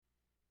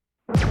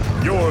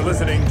You're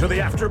listening to the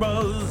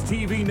AfterBuzz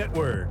TV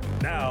Network,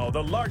 now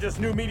the largest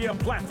new media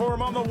platform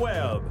on the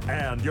web,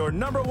 and your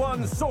number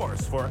one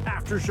source for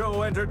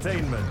after-show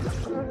entertainment.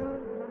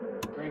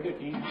 Very good,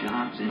 Dean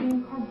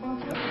Johnson.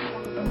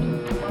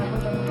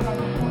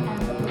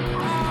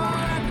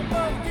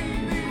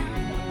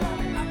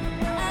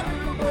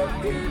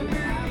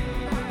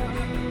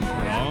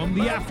 From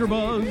the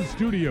AfterBuzz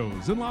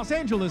Studios in Los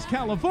Angeles,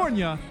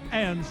 California,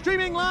 and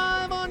streaming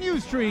live on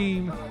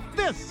Ustream,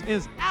 this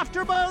is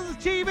AfterBuzz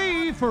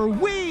TV for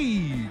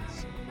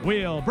Weeds.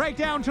 We'll break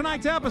down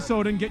tonight's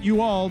episode and get you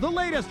all the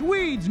latest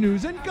Weeds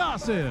news and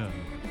gossip.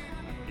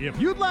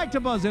 If you'd like to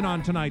buzz in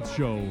on tonight's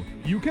show,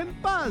 you can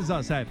buzz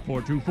us at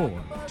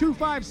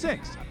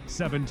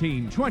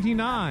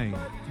 424-256-1729.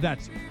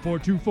 That's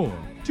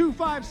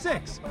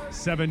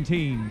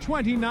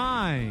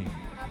 424-256-1729.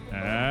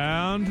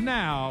 And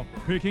now,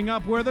 picking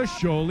up where the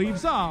show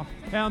leaves off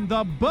and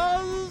the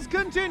buzz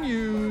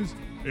continues,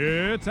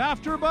 it's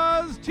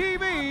AfterBuzz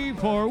TV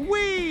for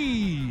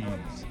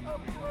Weeds.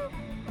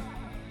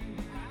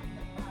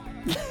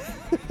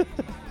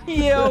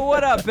 Yo,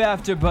 what up,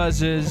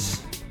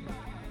 AfterBuzzers?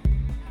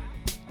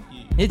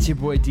 It's your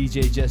boy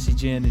DJ Jesse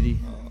Janity.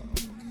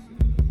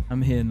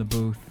 I'm here in the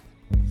booth.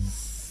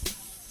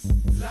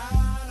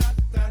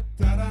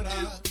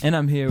 And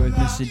I'm here with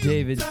Mr.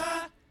 David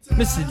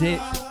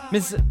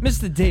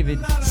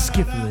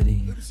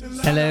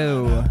Skifflety.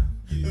 Hello.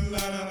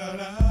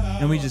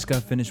 And we just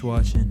got finished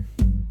watching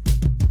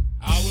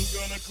I was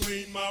gonna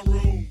clean my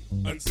room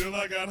until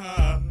I got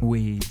high.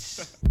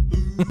 Weeds.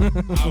 I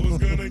was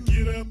gonna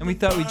get up And we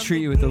thought we'd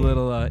treat you with a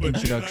little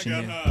introduction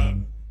here.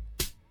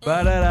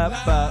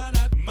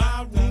 Ba-da-da-ba.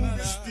 My room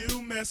is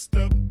still messed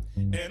up,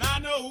 and I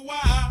know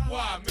why.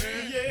 Why,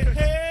 man?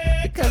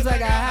 Yeah. Because I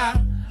got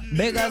high.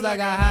 Because I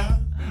got high.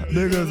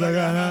 Because I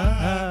got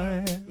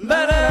high.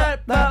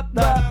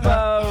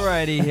 Ba-da-da-ba-ba-ba.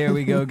 Alrighty, here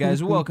we go,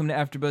 guys. Welcome to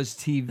AfterBuzz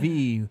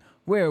TV,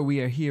 where we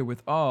are here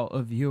with all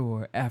of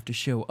your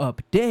after-show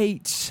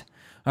updates.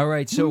 All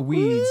right, so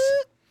Weeds.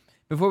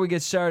 Before we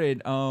get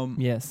started,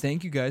 Yes.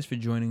 thank you guys for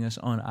joining us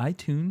on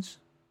iTunes.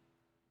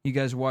 You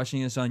guys are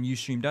watching us on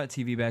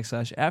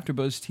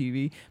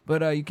ustream.tv/AfterBuzzTV,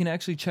 but you can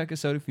actually check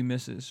us out if you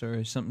miss us or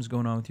if something's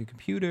going on with your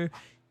computer.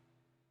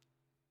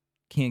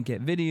 Can't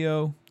get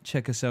video,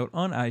 check us out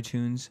on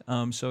iTunes.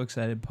 I'm so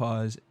excited.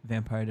 Pause.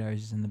 Vampire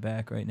Diaries is in the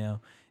back right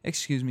now.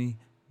 Excuse me.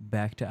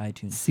 Back to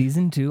iTunes.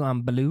 Season 2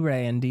 on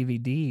Blu-ray and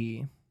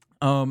DVD.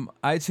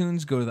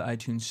 iTunes, go to the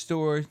iTunes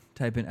store,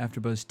 type in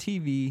AfterBuzz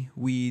TV,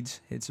 Weeds,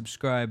 hit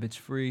subscribe. It's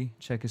free.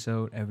 Check us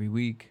out every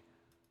week.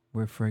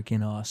 We're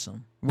freaking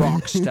awesome.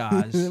 Rock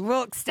stars.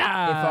 Rock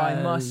stars. If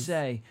I must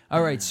say.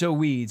 All right, so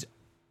Weeds.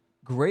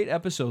 Great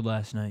episode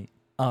last night.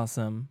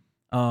 Awesome.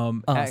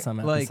 Awesome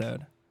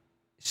Episode.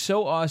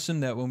 So awesome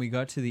that when we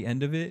got to the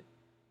end of it,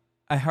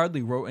 I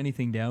hardly wrote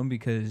anything down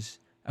because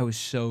I was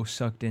so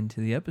sucked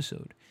into the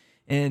episode.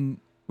 And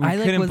we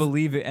couldn't was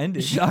believe it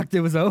ended. Shocked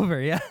it was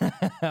over, yeah.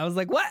 I was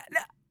like, what?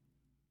 No.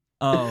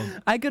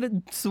 I could have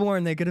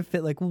sworn they could have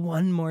fit like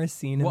one more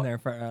scene in there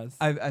for us.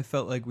 I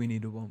felt like we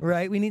needed one more.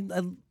 Right? We need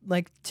a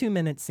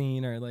 2-minute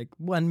scene or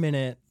 1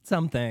 minute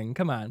something.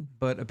 Come on.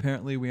 But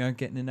apparently we aren't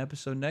getting an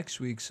episode next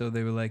week, so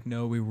they were like,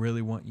 no, we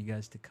really want you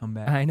guys to come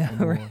back. I know,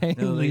 for more. right?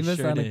 No, they Leave us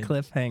sure on did. a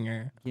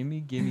cliffhanger.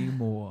 Gimme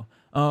more.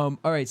 All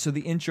right, so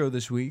the intro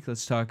this week,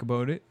 let's talk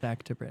about it.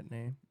 Back to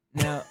Brittany.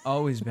 Now,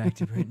 always back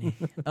to Brittany.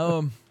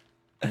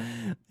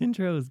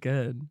 Intro was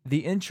good.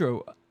 The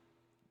intro,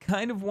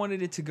 kind of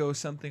wanted it to go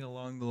something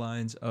along the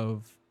lines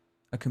of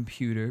a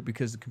computer,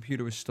 because the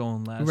computer was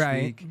stolen last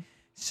week.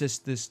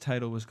 This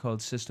title was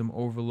called System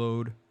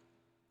Overload.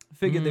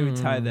 Figured they would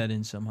tie that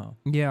in somehow.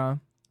 Yeah.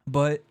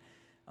 But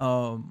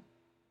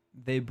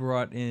they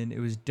brought in, it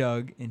was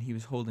Doug, and he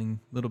was holding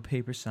little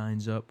paper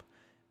signs up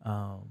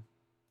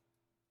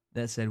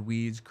that said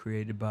Weeds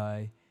created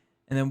by.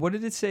 And then what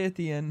did it say at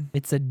the end?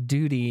 It said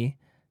duty,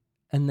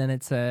 and then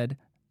it said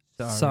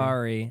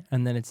sorry,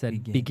 and then it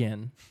said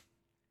begin.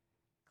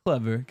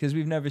 Clever, because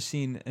we've never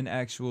seen an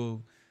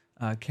actual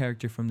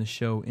character from the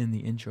show in the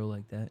intro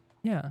like that.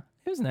 Yeah,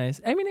 it was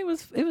nice. I mean, it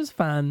was fun. It was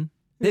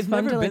They've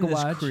fun never to, been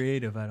this watch.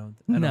 creative, I don't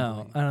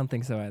No, I don't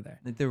think so either.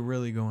 Like, they're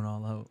really going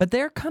all out. But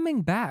they're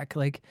coming back.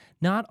 Like,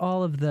 not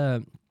all of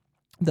the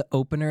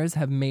openers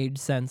have made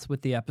sense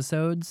with the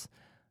episodes,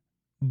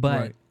 but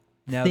Right.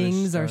 Now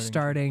things they're are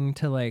starting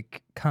to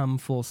come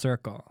full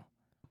circle.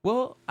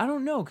 Well, I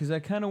don't know, because I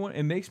kind of want.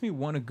 It makes me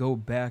want to go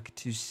back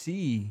to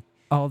see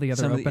All the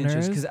other some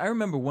openers. because I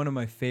remember one of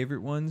my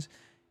favorite ones.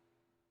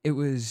 It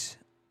was,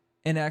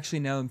 and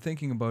actually now I'm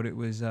thinking about it, it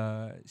was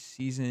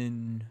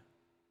season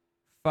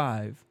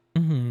 5,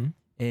 Mm-hmm.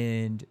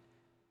 and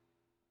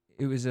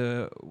it was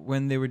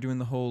when they were doing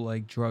the whole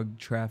drug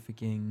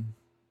trafficking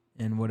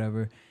and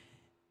whatever.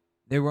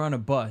 They were on a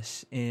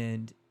bus,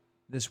 and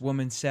this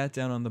woman sat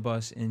down on the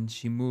bus, and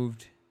she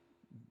moved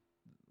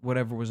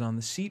whatever was on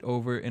the seat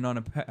over, and on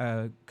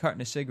a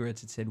carton of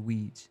cigarettes it said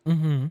Weeds.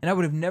 Mm-hmm. And I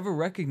would have never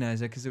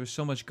recognized that because there was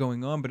so much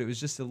going on, but it was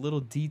just a little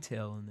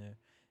detail in there.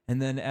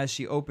 And then as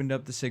she opened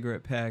up the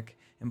cigarette pack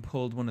and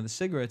pulled one of the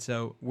cigarettes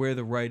out where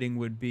the writing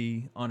would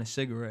be on a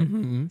cigarette.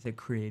 Mhm. It said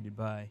created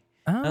by.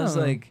 Oh, I was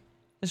like,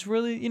 it's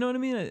really, you know what I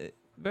mean?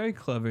 Very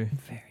clever,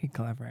 very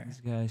clever. these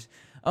guys.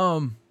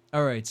 All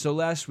right. So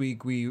last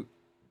week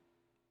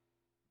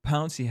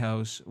Pouncy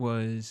House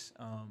was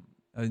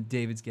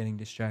David's getting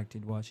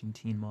distracted watching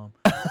Teen Mom.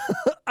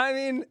 I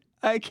mean,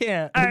 I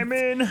can't. I'm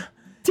in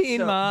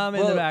Teen Mom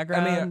in the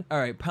background. I mean, all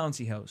right,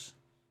 Pouncy House.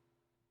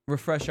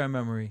 Refresh our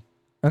memory.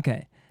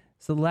 Okay,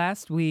 so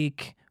last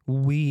week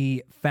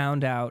we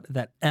found out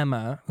that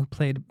Emma, who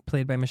played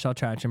by Michelle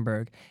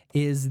Trachtenberg,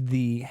 is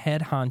the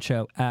head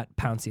honcho at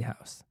Pouncy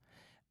House,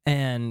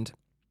 and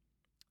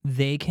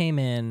they came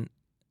in.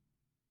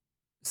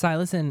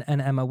 Silas and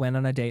Emma went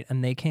on a date,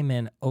 and they came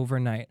in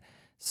overnight,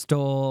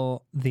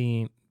 stole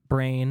the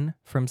brain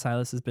from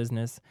Silas's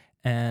business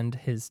and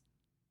his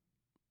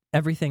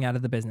everything out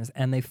of the business,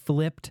 and they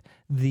flipped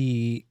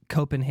the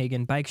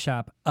Copenhagen bike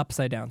shop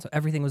upside down. So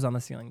everything was on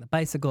the ceiling. The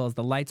bicycles,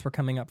 the lights were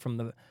coming up from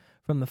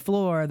the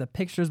floor, the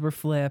pictures were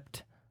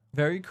flipped.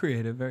 Very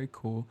creative, very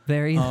cool.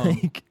 Very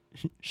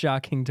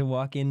shocking to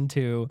walk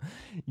into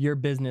your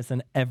business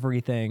and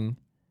everything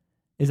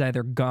is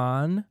either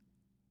gone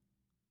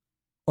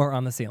or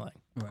on the ceiling.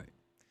 Right.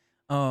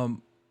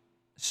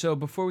 So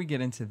before we get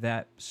into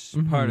that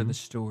part of the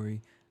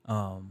story,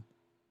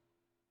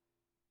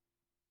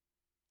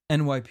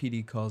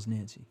 NYPD calls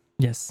Nancy.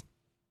 Yes.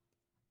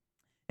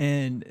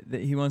 And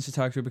he wants to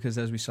talk to her because,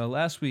 as we saw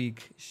last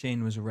week,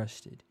 Shane was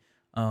arrested.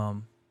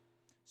 So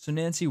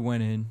Nancy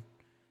went in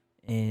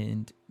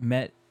and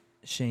met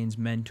Shane's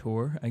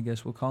mentor. I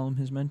guess we'll call him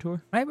his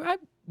mentor. I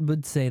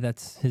would say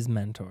that's his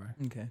mentor.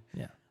 Okay.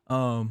 Yeah.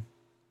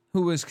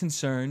 Who was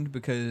concerned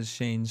because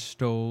Shane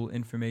stole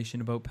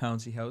information about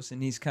Pouncy House,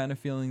 and he's kind of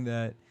feeling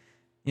that,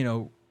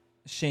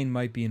 Shane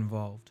might be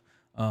involved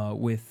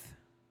with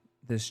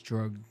this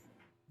drug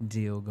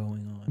deal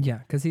going on. Yeah,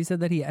 because he said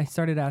that I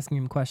started asking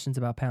him questions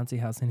about Pouncy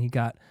House, and he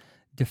got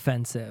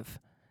defensive,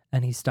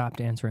 and he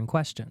stopped answering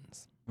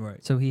questions.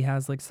 Right. So he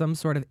has like some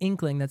sort of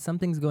inkling that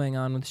something's going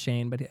on with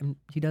Shane, but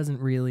he doesn't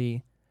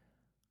really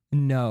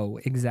know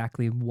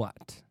exactly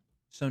what.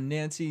 So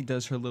Nancy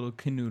does her little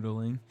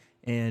canoodling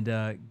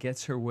and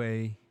gets her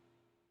way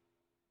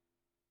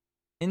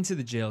into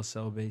the jail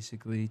cell,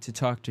 basically, to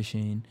talk to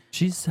Shane.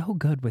 She's so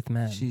good with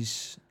men.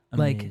 She's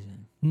like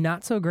amazing.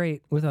 Not so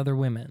great with other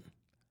women,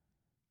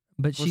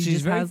 but Well, she she's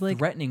just very has like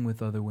threatening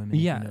with other women.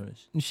 Yeah. If you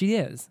notice. she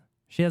is.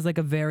 She has like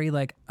a very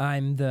like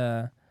I'm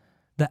the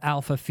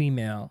alpha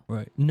female,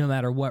 Right. no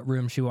matter what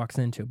room she walks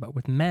into. But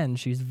with men,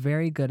 she's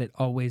very good at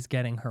always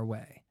getting her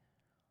way.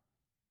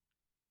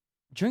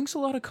 Drinks a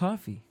lot of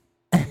coffee.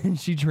 And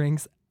she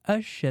drinks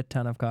a shit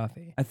ton of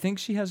coffee. I think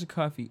she has a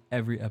coffee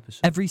every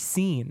episode. Every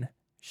scene,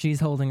 she's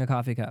holding a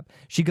coffee cup.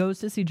 She goes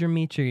to see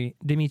Dimitri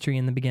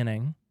in the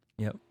beginning.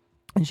 Yep.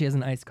 And she has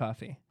an iced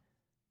coffee.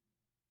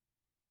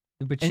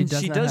 But she And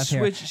does she not does have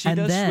hair. switch. She And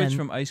does then switch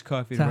from iced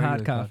coffee to to hot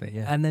regular coffee.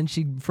 Yeah. And then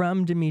she,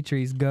 from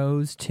Dimitri's,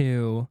 goes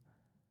to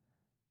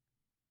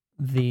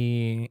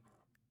the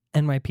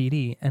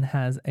NYPD and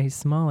has a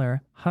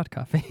smaller hot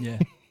coffee. Yeah.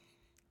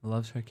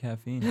 Loves her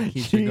caffeine. It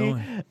keeps her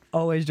going.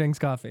 Always drinks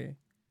coffee.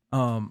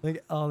 Um.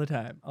 Like all the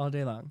time, all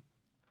day long.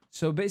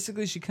 So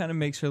basically, she kind of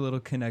makes her little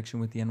connection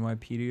with the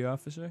NYPD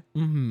officer.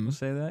 Mm-hmm. We'll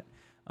say that.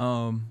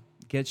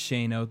 Gets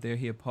Shane out there.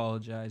 He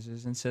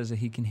apologizes and says that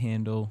he can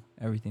handle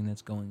everything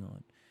that's going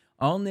on.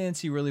 All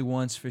Nancy really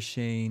wants for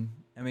Shane,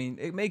 I mean,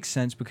 it makes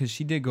sense because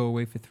she did go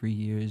away for 3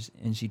 years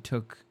and she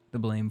took the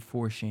blame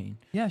for Shane.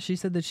 Yeah, she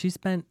said that she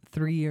spent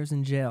 3 years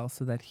in jail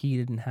so that he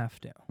didn't have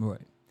to.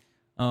 Right.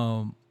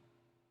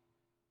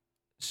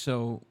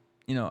 So,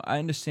 I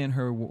understand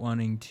her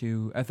wanting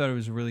to, I thought it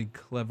was a really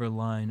clever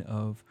line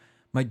of,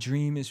 my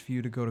dream is for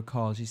you to go to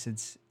college. He said,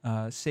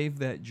 save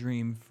that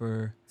dream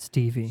for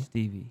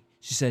Stevie.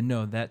 She said,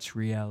 no, that's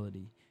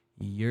reality.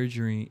 Your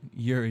dream,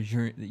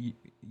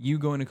 you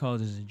going to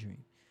college is a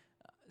dream.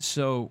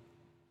 So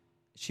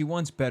she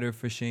wants better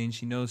for Shane.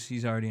 She knows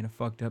he's already in a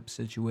fucked up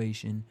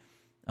situation.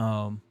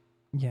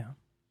 Yeah.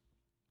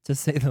 To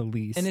say the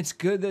least. And it's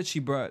good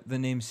that the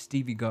name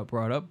Stevie got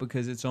brought up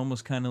because it's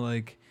almost kind of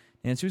like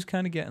Nancy was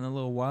kind of getting a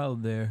little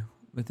wild there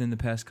within the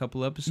past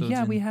couple episodes.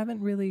 Yeah, we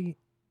haven't really.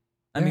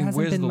 I mean, hasn't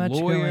where's been the much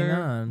going lawyer?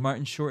 on.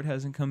 Martin Short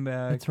hasn't come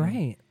back. That's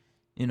right.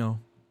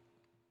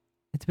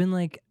 It's been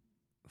like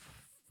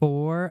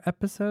 4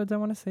 episodes, I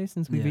want to say,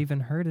 since we've Yeah.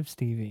 even heard of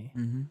Stevie.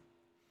 Mm-hmm.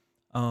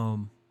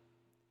 All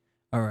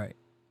right.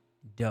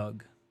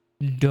 Doug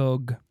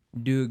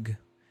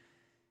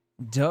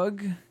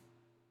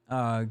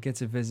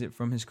gets a visit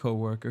from his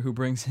coworker who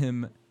brings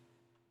him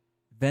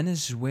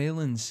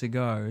Venezuelan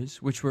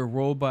cigars, which were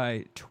rolled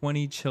by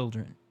 20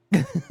 children.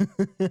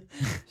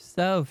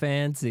 So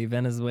fancy,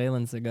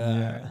 Venezuelan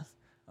cigars.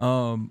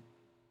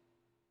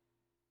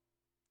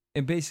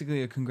 And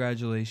basically a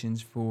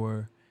congratulations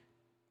for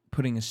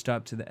putting a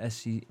stop to the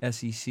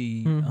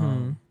SEC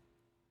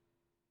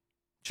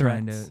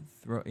trying to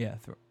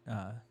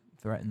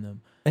threaten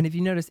them. And if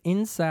you notice,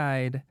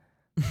 inside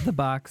the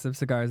box of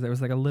cigars, there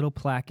was like a little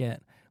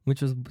placket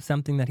which was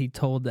something that he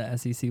told the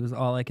SEC was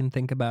all I can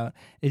think about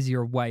is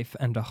your wife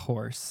and a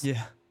horse.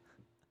 Yeah.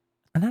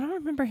 And I don't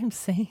remember him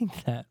saying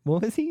that.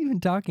 What was he even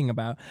talking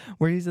about?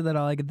 Where he said that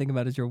all I could think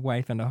about is your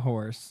wife and a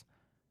horse.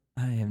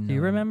 I have no. Do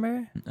you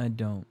remember? I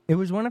don't. It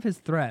was one of his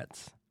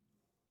threats.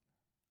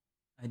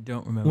 I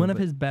don't remember. One of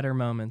but his better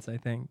moments, I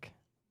think.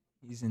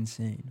 He's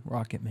insane.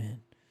 Rocket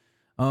Man.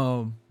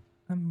 I'm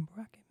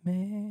Rocket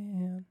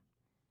Man.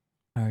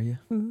 Are you?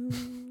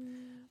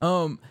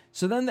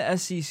 So then the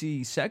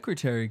SEC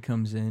secretary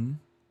comes in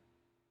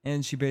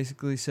and she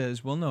basically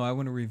says, well, no, I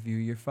want to review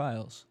your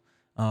files.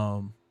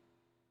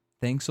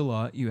 Thanks a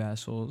lot, you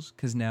assholes,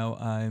 because now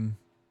I'm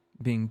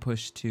being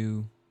pushed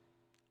to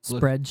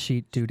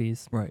Spreadsheet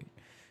duties. Right.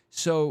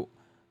 So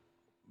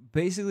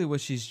basically what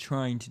she's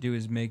trying to do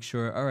is make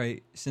sure, all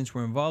right, since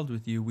we're involved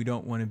with you, we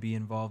don't want to be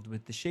involved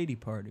with the shady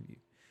part of you.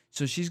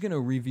 So she's going to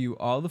review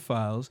all the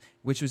files,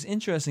 which was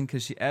interesting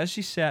because as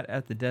she sat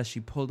at the desk,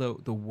 she pulled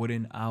out the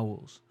wooden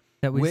owls.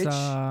 That we Which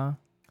saw.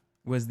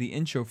 was the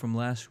intro from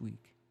last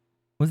week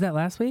Was that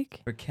last week?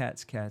 for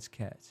Cats, Cats,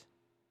 Cats.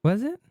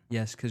 Was it?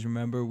 Yes, because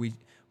remember, we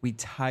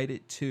tied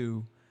it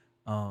to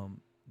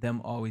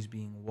them always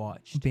being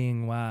watched.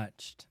 Being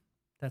watched.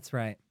 That's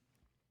right.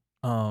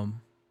 No.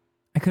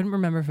 I couldn't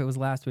remember if it was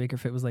last week or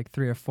if it was like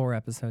 3 or 4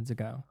 episodes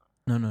ago.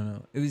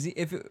 It was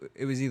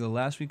it was either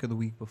last week or the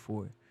week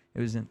before.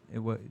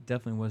 It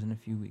definitely wasn't a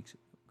few weeks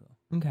ago.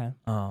 Okay.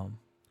 Um,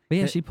 But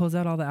yeah, That- she pulls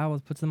out all the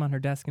owls, puts them on her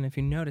desk, and if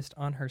you noticed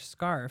on her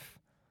scarf,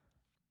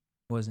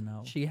 wasn't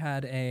out. she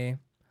had an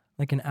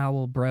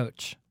owl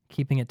brooch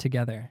keeping it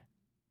together.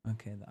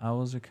 Okay, the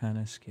owls are kind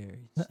of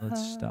scary. So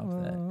let's stop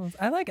that. Owls.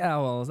 I like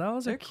owls.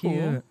 Owls They're are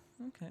cute.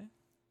 cool. Okay.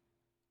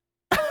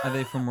 Are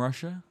they from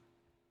Russia?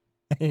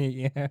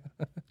 Yeah.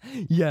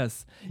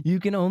 Yes. You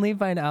can only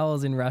find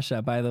owls in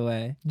Russia, by the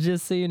way.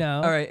 Just so you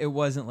know. All right, it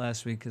wasn't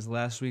last week because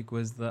last week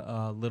was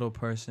the little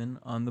person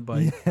on the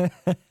bike,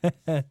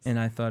 and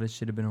I thought it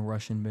should have been a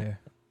Russian bear.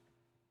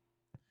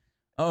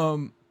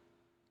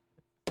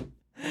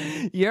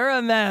 You're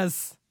a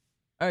mess.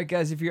 All right,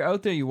 guys, if you're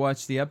out there, you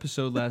watched the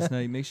episode last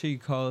night, make sure you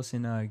call us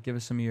and give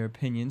us some of your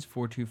opinions,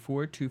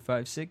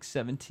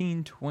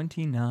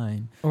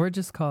 424-256-1729. Or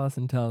just call us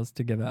and tell us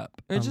to give up.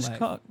 Or on just life.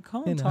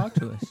 call and know. talk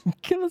to us.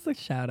 Give us a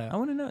shout I out.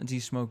 want to know, do you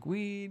smoke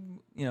weed?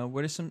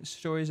 What are some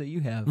stories that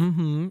you have?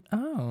 Mm-hmm.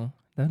 Oh,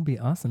 that would be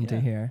awesome to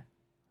Yeah. hear.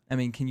 I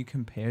mean, can you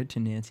compare to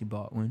Nancy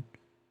Botwin?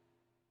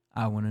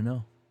 I want to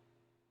know.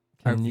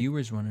 Our Can you-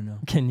 viewers want to know.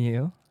 Can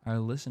you? Our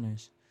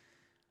listeners.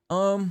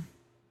 I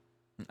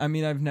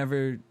mean, I've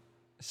never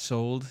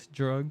sold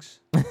drugs.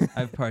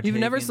 I've partaken. You've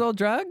never sold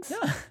drugs? No.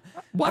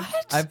 What?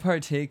 I've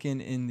partaken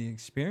in the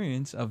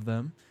experience of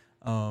them.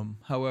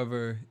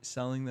 However,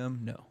 selling them,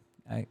 no.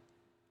 I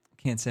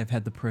can't say I've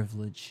had the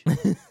privilege.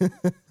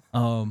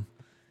 All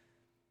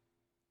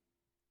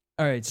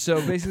right,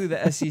 so basically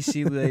the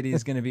SEC lady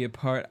is going to be a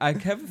part. I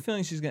have a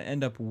feeling she's going to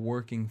end up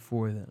working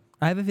for them.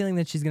 I have a feeling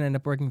that she's going to end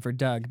up working for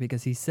Doug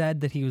because he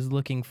said that he was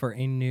looking for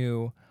a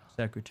new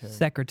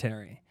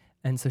secretary.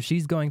 And so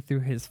she's going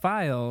through his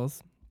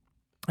files.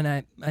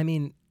 And I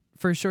mean,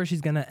 for sure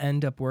she's going to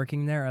end up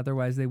working there.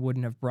 Otherwise, they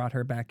wouldn't have brought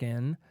her back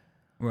in.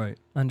 Right.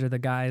 Under the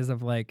guise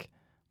of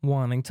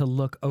wanting to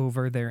look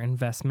over their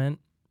investment.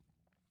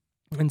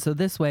 And so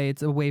this way,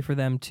 it's a way for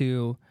them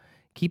to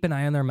keep an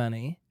eye on their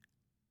money.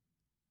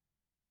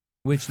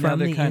 Which now From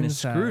they're the kind of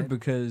inside. screwed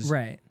because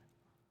Right.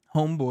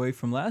 homeboy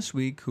from last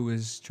week who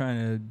was trying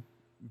to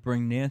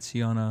bring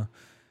Nancy on a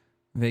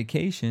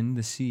vacation,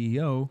 the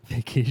CEO.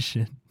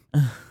 Vacation.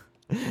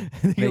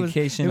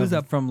 Vacation it was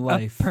from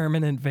life. A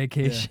permanent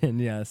vacation,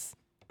 yes.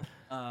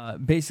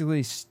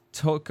 Basically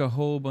took a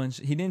whole bunch.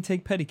 He didn't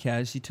take petty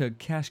cash. He took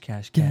cash.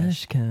 Cash.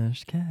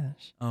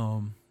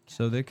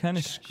 So they're kind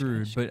of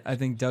screwed. But I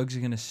think Doug's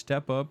going to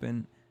step up,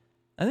 and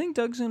I think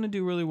Doug's going to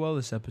do really well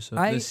this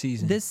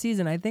season. This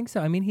season, I think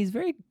so. I mean, he's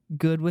very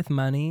good with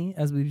money,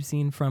 as we've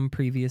seen from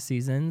previous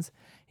seasons.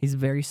 He's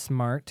very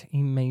smart.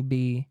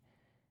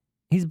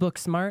 He's book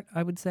smart,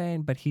 I would say,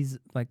 but he's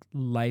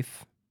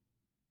life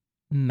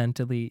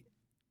mentally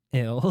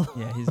ill.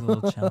 Yeah, he's a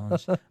little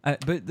challenged.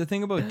 But the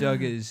thing about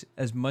Doug is,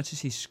 as much as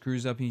he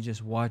screws up and you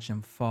just watch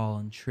him fall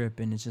and trip,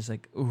 and it's just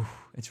ooh,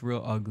 it's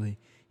real ugly.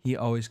 He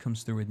always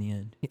comes through in the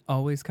end. He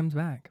always comes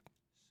back.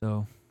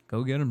 So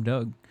go get him,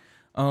 Doug.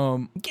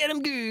 Get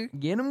him good.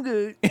 Get him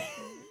good.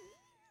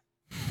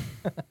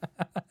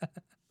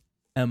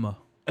 Emma.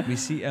 We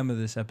see Emma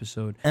this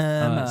episode.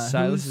 Emma,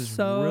 Silas who's is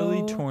so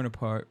really torn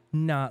apart.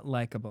 Not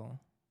likable.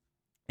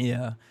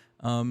 Yeah.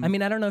 I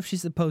mean, I don't know if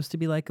she's supposed to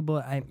be likable.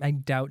 I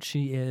doubt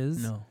she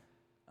is. No,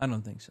 I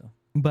don't think so.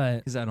 But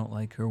Because I don't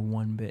like her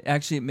one bit.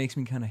 Actually, it makes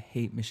me kind of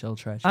hate Michelle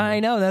Trachtenberg.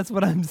 I know, that's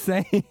what I'm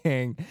saying.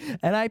 And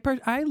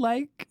I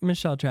like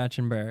Michelle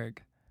Trachtenberg.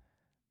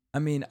 I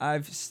mean,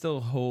 I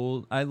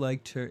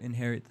liked her in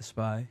Harriet the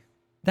Spy.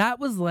 That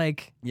was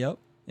Yep,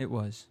 it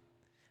was.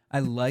 I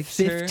liked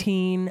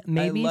 15, her.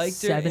 maybe I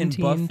liked her in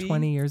 17, Buffy.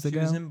 20 years ago.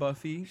 She was in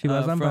Buffy. She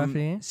was on from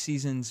Buffy.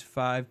 Seasons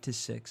 5 to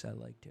 6, I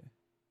liked her.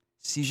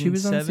 Season She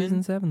was 7, on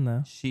season 7,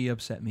 though. she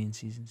upset me in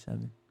season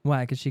 7.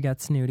 Why? Because she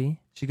got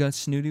snooty She got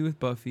snooty with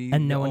Buffy.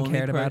 and no one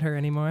cared about her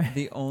anymore.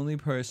 The only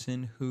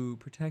person who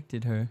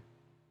protected her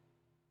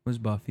was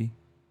Buffy.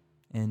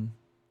 And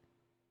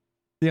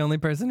The only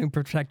person who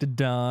protected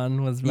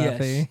Dawn was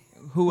Buffy. yes,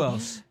 who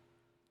else?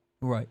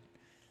 Right.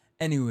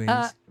 Anyways,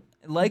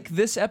 like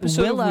this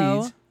episode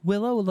of Weeds.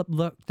 Willow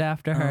looked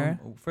after her.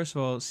 First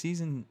of all,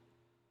 season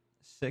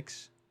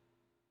 6.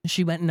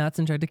 She went nuts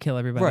and tried to kill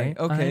everybody. Right,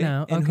 okay. I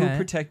know, and okay. who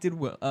protected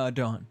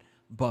Dawn?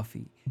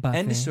 Buffy. Buffy.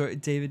 End of story.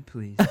 David,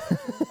 please.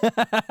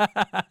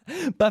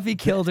 Buffy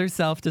killed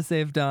herself to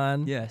save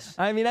Dawn. Yes.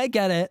 I mean, I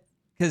get it.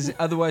 Because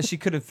otherwise she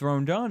could have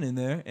thrown Dawn in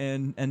there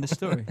and end the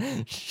story.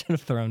 Should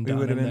have thrown We Dawn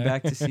would have in been there.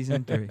 back to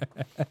season 3.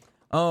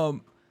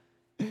 All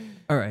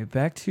right,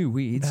 back to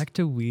Weeds. Back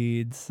to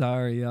Weeds.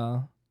 Sorry,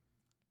 y'all.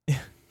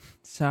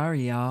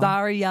 Sorry, y'all.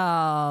 Sorry,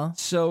 y'all.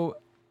 So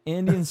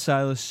Andy and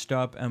Silas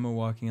stop Emma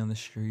walking on the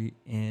street,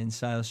 and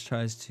Silas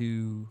tries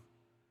to,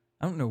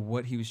 I don't know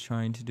what he was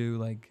trying to do,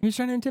 like He was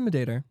trying to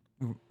intimidate her.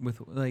 with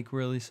like,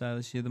 really,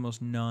 Silas, you're the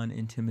most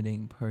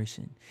non-intimidating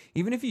person.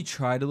 Even if you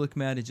try to look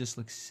mad, it just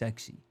looks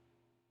sexy.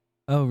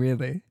 Oh,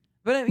 really?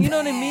 But you know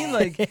what I mean?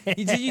 Like,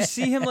 did you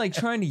see him like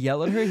trying to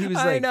yell at her? He was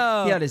I like,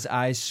 know. he had his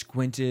eyes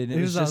squinted. And He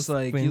it was was all just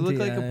like, you look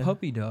like a squinty-eyed.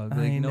 puppy dog.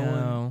 Like I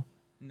know.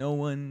 no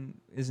one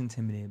is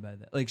intimidated by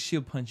that. Like,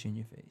 she'll punch you in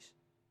your face,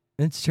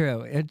 It's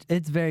true.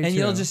 It's very and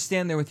true. you'll just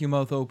stand there with your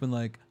mouth open,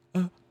 like,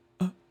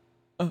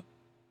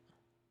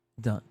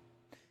 done.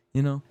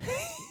 You know.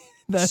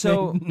 that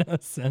so- made no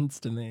sense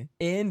to me.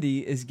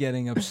 Andy is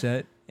getting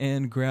upset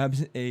and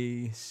grabs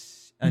a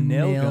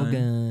nail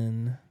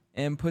gun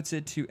and puts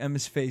it to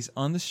Emma's face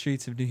on the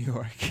streets of New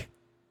York.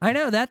 I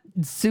know, that's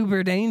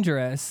super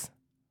dangerous.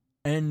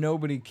 And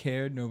nobody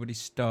cared. Nobody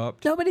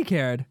stopped. Nobody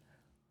cared.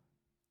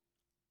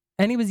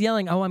 And he was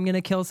yelling, "Oh, I'm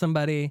gonna kill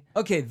somebody."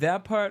 Okay,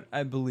 that part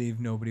I believe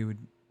nobody would.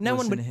 No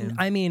one listen would. to him.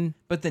 I mean,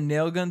 But the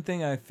nail gun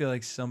thing, I feel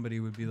like somebody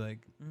would be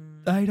like,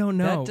 I don't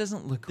know. that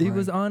doesn't look It right.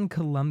 was on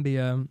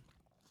Columbia,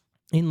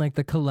 in like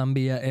the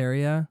Columbia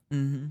area,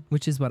 Mm-hmm.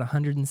 which is what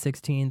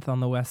 116th on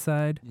the west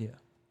side. Yeah,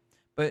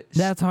 but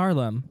That's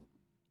Harlem.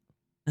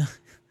 right.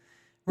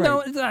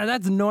 No,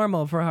 that's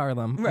normal for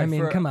Harlem. I Right,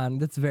 mean, for- come on,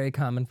 that's very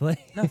commonplace.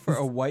 not for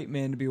a white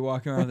man to be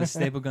walking around with a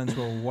staple gun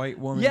to a white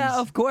woman. Yeah,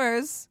 of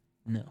course.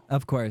 No.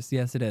 Of course,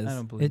 yes, it is. I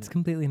don't believe it's it.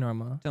 completely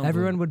normal. Don't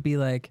Everyone believe it. would be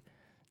like,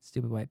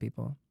 "Stupid white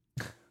people."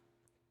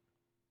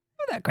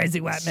 That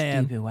crazy white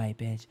man. Stupid white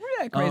bitch.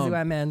 That crazy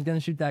white man gonna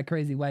shoot that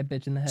crazy white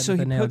bitch in the head So with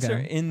he a nail puts her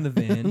gun. in the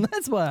van.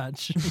 Let's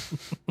watch.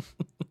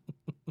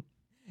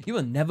 You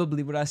will never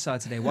believe what I saw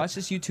today. Watch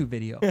this YouTube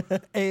video.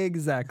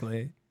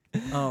 Exactly.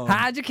 Um,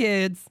 Hide your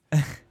kids.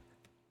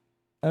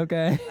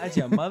 Okay. That's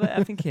your mother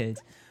effing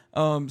kids.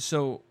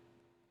 So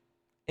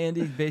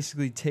Andy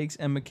basically takes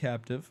Emma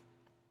captive.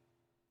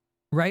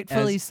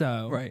 Rightfully As-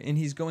 so. Right, and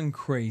he's going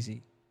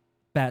crazy.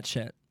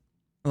 Batshit.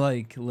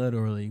 Like,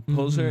 literally.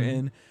 Pulls her Mhm.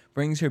 in,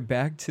 brings her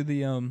back to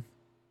the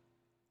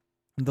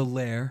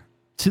lair.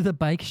 To the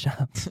bike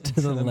shop.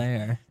 To the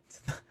lair.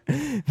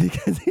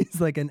 Because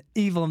he's like an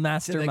evil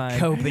mastermind.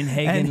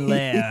 Copenhagen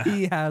And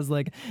he has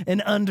like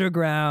an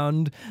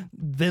underground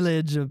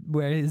village of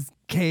where his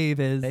cave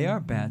is. They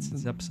are bats.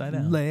 It's upside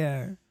down.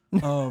 Lair.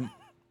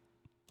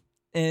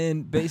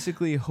 And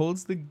basically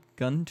holds the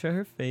gun to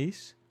her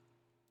face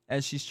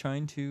as she's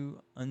trying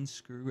to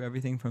unscrew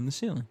everything from the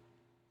ceiling.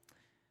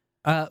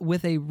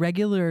 With a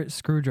regular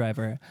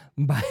screwdriver,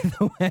 by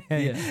the way,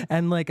 Yeah.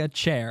 and like a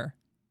chair.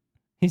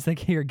 He's like,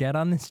 "Here, get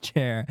on this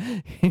chair.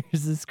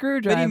 Here's a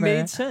screwdriver." But he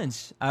made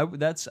sense. I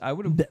would have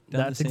done the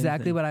That's same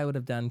exactly thing. what I would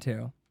have done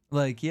too.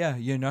 Like, yeah,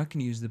 you're not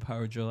going to use the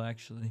power drill,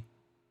 actually.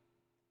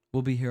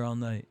 We'll be here all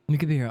night. We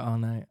could be here all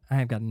night. I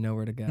have got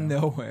nowhere to go.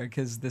 Nowhere,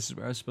 because this is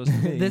where I was supposed to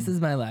be. This is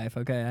my life,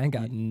 okay? I ain't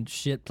got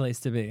shit place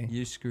to be.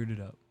 You screwed it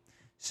up.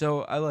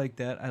 So I like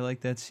that. I like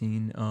that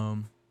scene.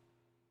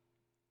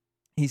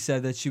 He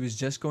said that she was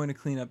just going to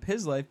clean up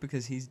his life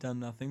because he's done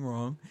nothing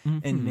wrong.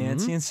 And Mhm.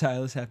 Nancy and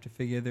Silas have to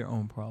figure their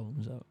own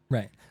problems out.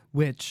 Right.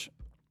 Which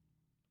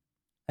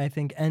I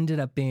think ended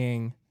up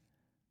being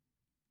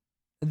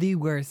the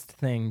worst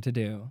thing to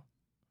do.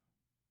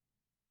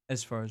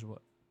 As far as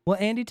what? Well,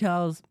 Andy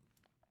tells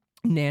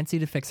Nancy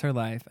to fix her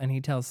life, and he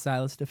tells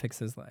Silas to fix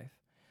his life.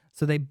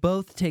 So they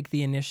both take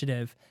the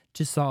initiative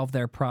to solve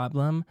their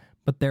problem,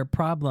 but their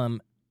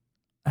problem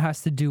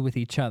has to do with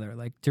each other,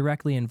 like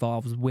directly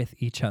involves with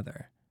each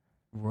other.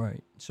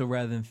 Right. So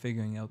rather than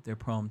figuring out their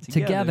problem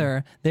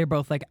Together, they're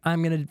both like,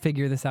 "I'm going to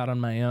figure this out on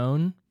my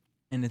own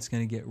and it's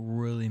going to get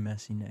really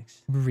messy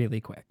next.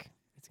 really quick.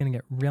 It's going to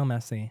get real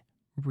messy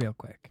real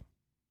quick."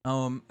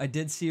 I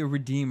did see a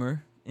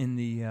redeemer in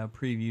the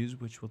previews,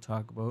 which we'll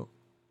talk about.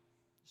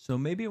 So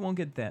maybe it won't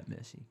get that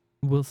messy.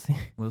 We'll see.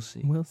 We'll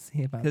see. We'll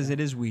see about Because that. it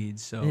is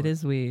weeds. So It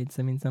is weeds.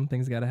 I mean,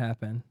 something's got to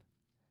happen.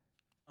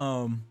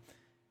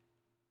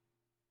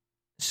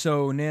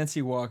 So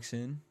Nancy walks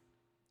in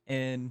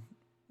and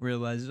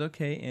realizes,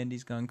 okay,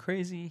 Andy's gone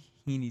crazy.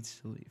 He needs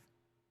to leave.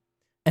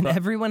 And But-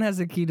 everyone has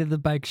a key to the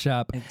bike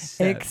shop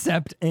Except,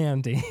 except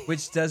Andy.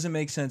 which doesn't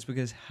make sense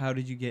because how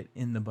did you get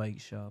in the bike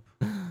shop?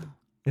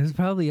 It was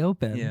probably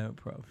open. Yeah,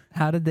 probably.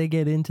 How did they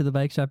get into the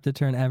bike shop to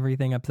turn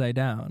everything upside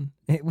down?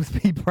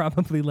 He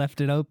probably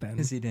left it open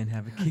Because he didn't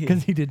have a key.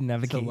 because he didn't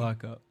have a to key.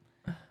 lock up.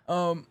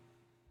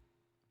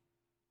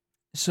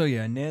 So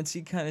yeah,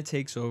 Nancy kind of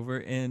takes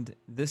over, and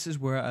this is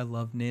where I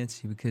love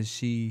Nancy because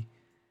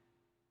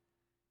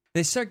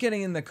they start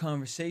getting in the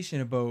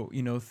conversation about,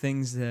 you know,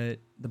 things that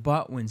the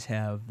Botwins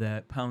have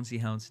that Pouncy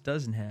House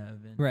doesn't have.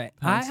 And Right.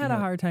 I Pouncy had a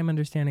House- hard time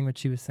understanding what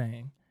she was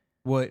saying.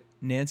 What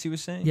Nancy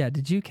was saying? Yeah,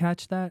 did you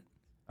catch that?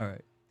 All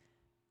right.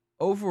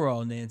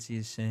 Overall, Nancy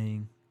is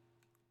saying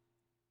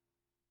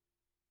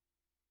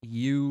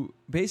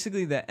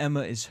basically that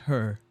Emma is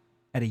her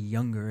at a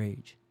younger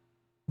age.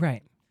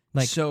 Right.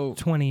 Like so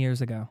 20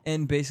 years ago.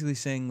 and basically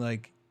saying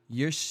like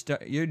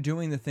you're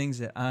doing the things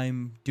that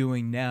I'm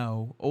doing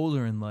now,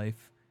 older in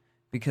life,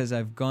 because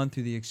I've gone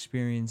through the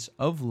experience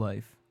of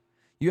life.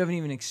 You haven't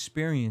even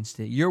experienced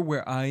it. You're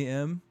where I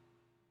am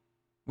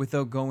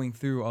without going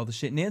through all the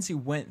shit. Nancy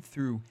went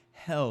through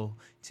hell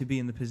to be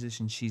in the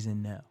position she's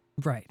in now.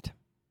 Right.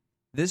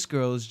 This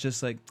girl is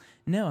just like,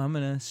 no, I'm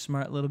a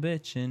smart little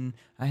bitch and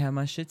I have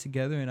my shit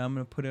together and I'm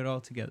going to put it all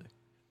together.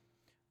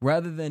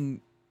 Rather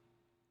than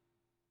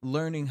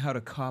learning how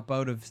to cop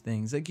out of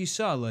things. Like you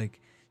saw,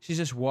 like, she's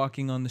just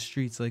walking on the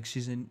streets like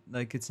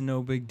like it's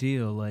no big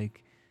deal.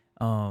 Like,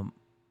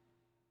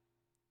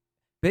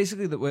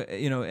 basically,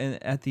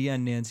 and at the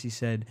end, Nancy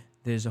said,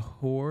 there's a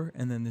whore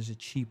and then there's a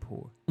cheap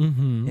whore.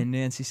 Mm-hmm. And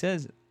Nancy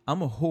says,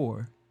 I'm a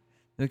whore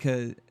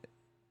because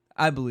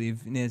I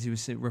believe Nancy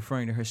was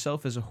referring to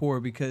herself as a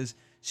whore because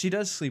she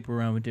does sleep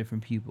around with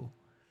different people.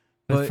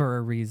 but for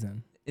a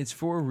reason. It's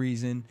for a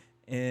reason,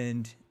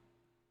 and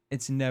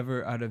it's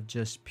never out of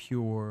just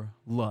pure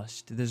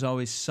lust. There's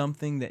always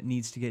something that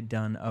needs to get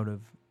done out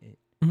of it.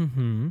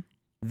 Mm-hmm.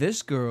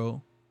 This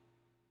girl,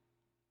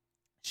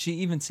 she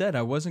even said,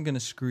 I wasn't going to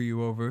screw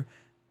you over.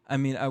 I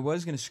mean, I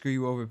was going to screw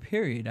you over,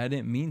 period. I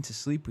didn't mean to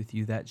sleep with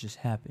you. That just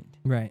happened.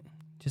 Right.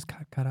 Just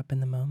got caught up in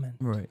the moment.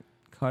 Right.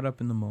 Caught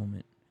up in the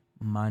moment.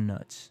 My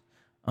nuts.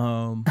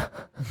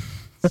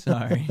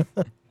 Sorry.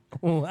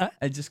 What?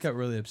 I just got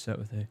really upset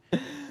with her.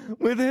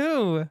 With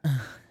who?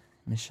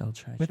 Michelle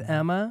Trachtenberg. With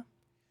Emma?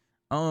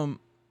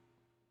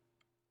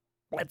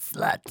 What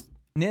slut?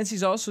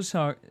 Nancy's also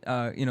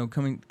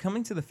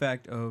coming to the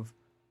fact of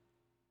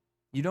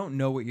you don't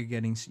know what you're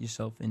getting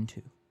yourself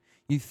into.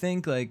 You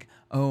think like,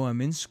 oh,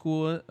 I'm in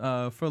school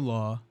for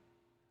law.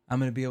 I'm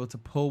going to be able to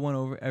pull one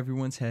over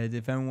everyone's head.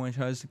 If anyone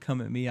tries to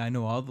come at me, I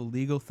know all the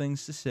legal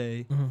things to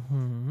say.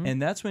 Mm-hmm.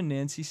 And that's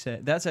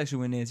actually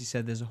when Nancy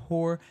said there's a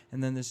whore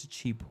and then there's a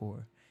cheap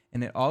whore.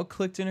 And it all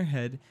clicked in her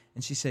head.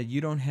 And she said,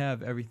 you don't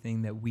have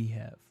everything that we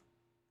have.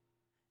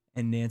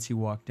 And Nancy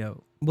walked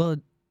out. Well,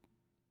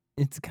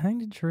 it's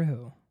kind of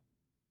true.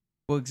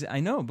 Well,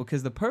 I know,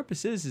 because the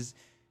purpose is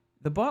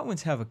the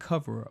Botwins have a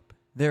cover-up.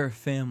 They're a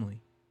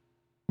family.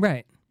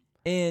 Right.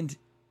 And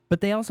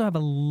But they also have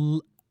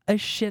a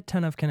shit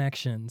ton of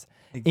connections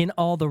in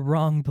all the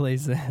wrong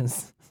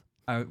places.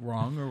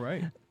 wrong or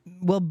right?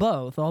 Well,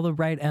 both. All the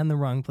right and the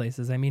wrong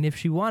places. I mean, if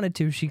she wanted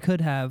to, she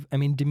could have. I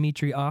mean,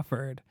 Dimitri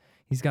offered.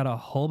 He's got a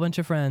whole bunch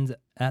of friends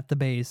at the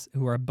base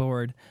who are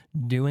bored,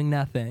 doing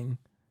nothing,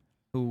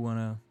 Who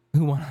want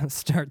to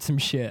start some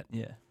shit to,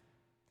 yeah,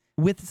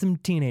 with some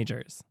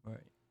teenagers.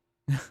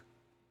 right.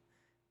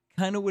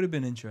 Kind of would have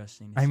been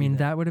interesting. I mean,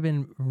 that would have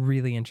been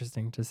really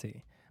interesting to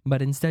see.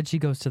 But instead, she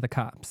goes to the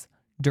cops,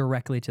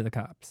 directly to the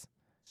cops.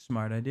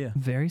 Smart idea.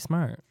 Very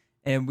smart.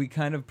 And we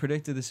kind of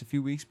predicted this a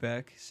few weeks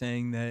back,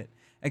 saying that,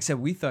 except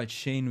we thought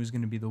Shane was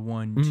going to be the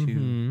one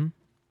Mm-hmm. to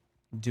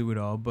do it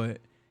all, but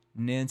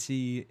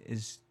Nancy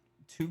is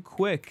too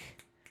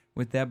quick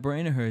with that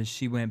brain of hers.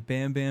 She went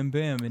bam, bam,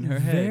 bam in her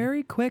head.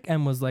 Very quick,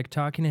 and was like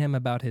talking to him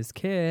about his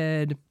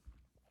kid,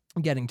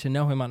 getting to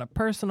know him on a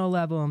personal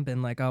level, and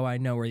been like, oh, I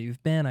know where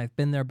you've been. I've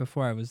been there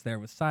before. I was there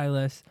with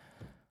Silas.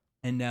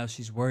 And now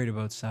she's worried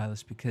about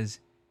Silas because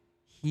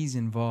he's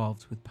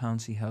involved with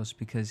Pouncy House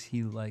because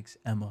he likes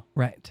Emma.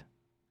 Right.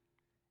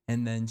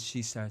 And then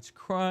she starts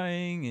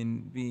crying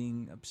and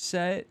being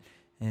upset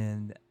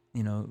and,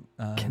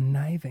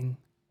 Conniving.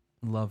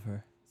 love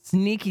her.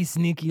 Sneaky,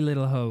 sneaky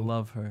little hoe.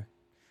 Love her.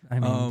 I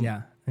mean,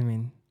 yeah. I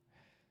mean,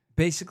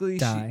 Basically,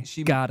 die.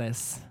 she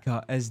Goddess.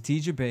 as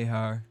Deidre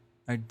Behar,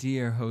 our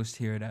dear host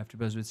here at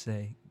AfterBuzz would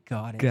say,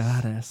 goddess.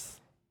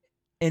 Goddess.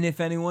 And if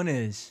anyone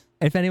is,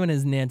 If anyone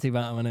is, Nancy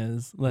Botwin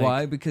is. Like,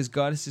 why? Because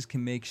goddesses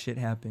can make shit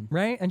happen.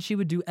 Right? And she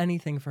would do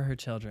anything for her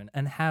children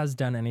and has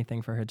done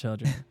anything for her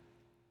children.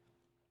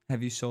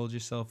 Have you sold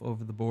yourself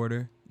over the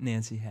border?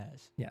 Nancy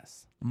has.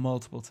 Yes.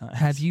 Multiple times.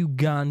 Have you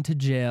gone to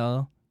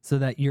jail so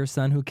that your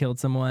son who killed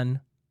someone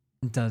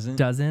Doesn't.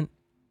 doesn't?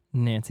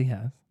 Nancy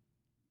has.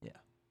 Yeah.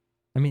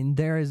 I mean,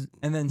 there is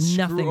And then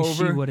nothing screw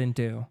she over, wouldn't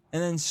do.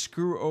 and then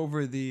screw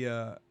over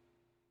the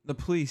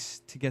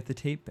police to get the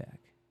tape back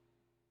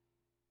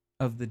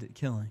of the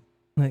killing.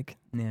 Like,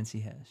 Nancy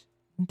has.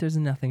 there's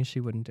nothing she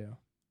wouldn't do.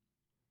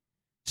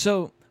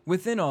 So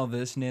within all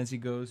this, Nancy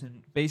goes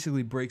and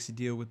basically breaks a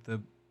deal with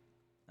the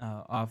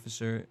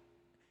officer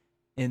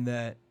in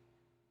that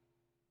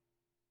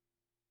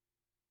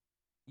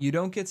you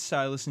don't get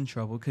Silas in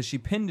trouble because she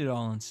pinned it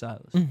all on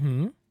Silas.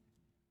 Mm-hmm.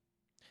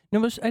 No,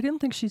 but I didn't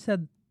think she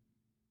said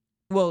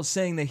Well,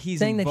 saying that he's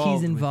saying that involved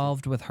he's with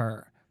involved with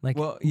her, like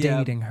Well, yeah,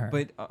 dating her.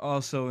 but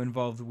also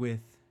involved with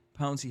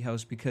Pouncy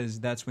House because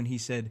that's when he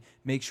said,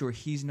 make sure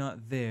he's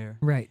not there.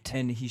 right.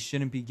 And he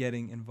shouldn't be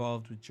getting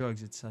involved with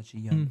drugs at such a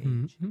young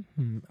Mhm, age.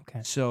 mhm,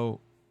 okay.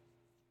 So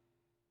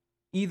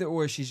either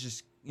or, she's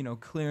just,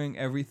 clearing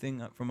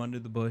everything up from under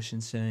the bush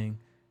and saying,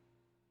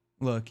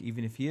 look,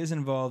 even if he is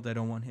involved, I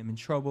don't want him in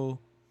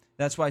trouble.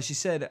 That's why he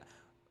said,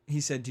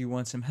 do you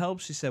want some help?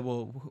 She said,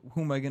 well,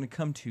 who am I going to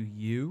come to?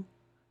 You?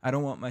 I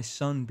don't want my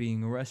son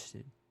being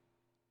arrested.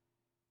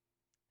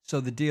 So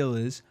the deal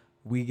is,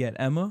 we get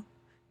Emma.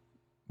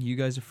 You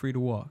guys are free to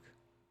walk.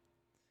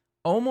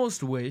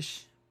 Almost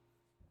wish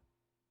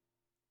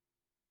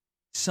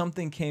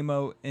something came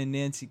out in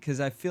Nancy, because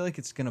I feel like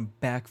it's going to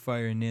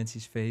backfire in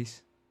Nancy's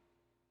face.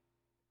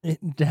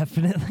 It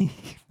definitely,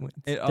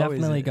 It always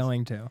definitely is.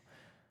 going to.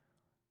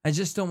 I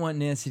just don't want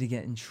Nancy to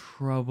get in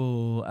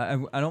trouble.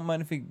 I don't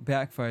mind if it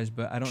backfires,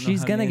 but I don't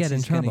She's know how gonna get in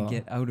Nancy's gonna trouble.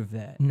 get out of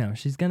that. No,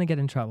 she's gonna get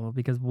in trouble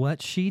because what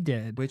she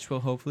did. Which will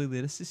hopefully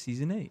lead us to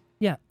season 8.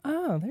 Yeah.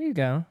 Oh, there you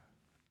go.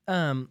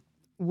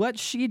 What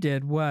she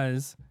did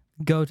was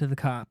go to the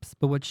cops,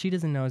 but what she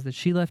doesn't know is that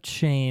she left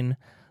Shane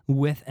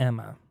with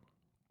Emma.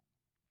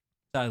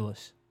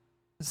 Silas.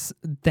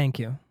 Thank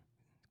you.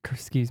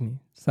 Excuse me,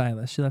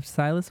 Silas. She left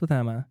Silas with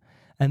Emma,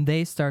 and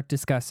they start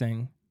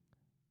discussing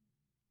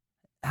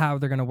how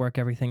they're going to work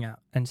everything out.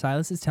 And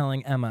Silas is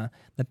telling Emma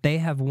that they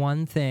have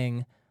one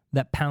thing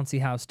that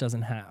Pouncy House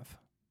doesn't have,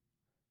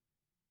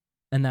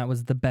 and that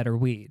was the better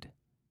weed.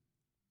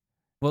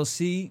 Well,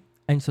 see,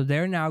 And so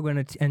they're now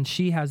going to, and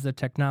she has the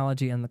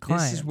technology and the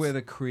clients. this is where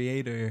the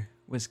creator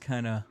was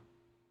kind of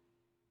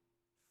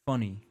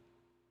funny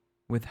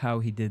with how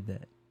he did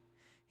that.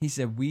 He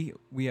said, we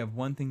have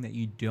one thing that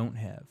you don't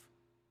have.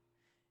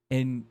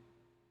 And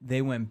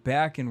they went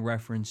back and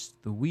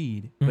referenced the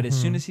weed. But as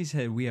soon as he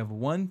said, we have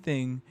one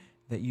thing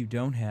that you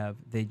don't have,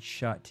 they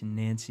shot to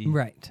Nancy.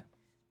 Right.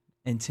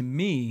 And to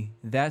me,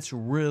 that's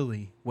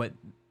really what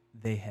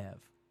they have.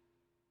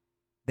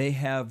 They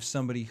have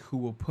somebody who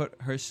will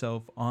put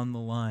herself on the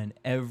line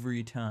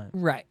every time.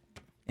 Right.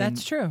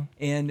 That's true.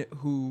 And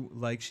who,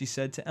 like she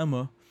said to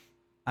Emma,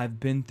 I've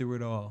been through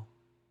it all.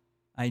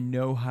 I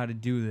know how to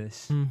do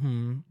this.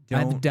 Mm-hmm.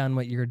 I've done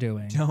what you're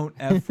doing. Don't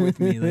F with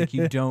me like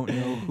you don't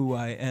know who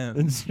I am.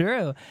 It's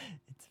true.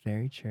 It's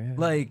very true.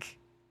 Like,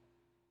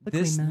 Look, we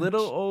this match.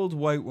 little old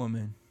white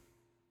woman.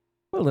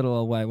 A little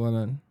old white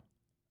woman.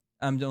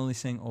 I'm only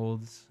saying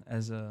old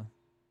as a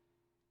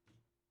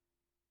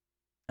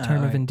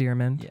Term of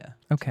endearment. Yeah.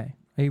 Okay.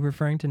 Are you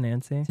referring to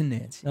Nancy? To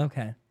Nancy.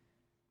 Okay.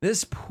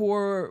 This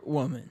poor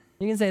woman,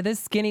 You can say this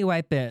skinny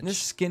white bitch.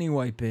 this skinny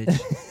white bitch,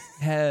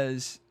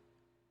 has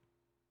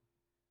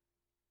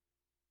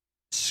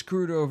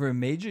screwed over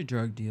major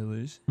drug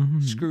dealers,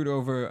 Mhm. screwed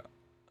over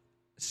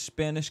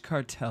Spanish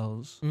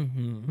cartels,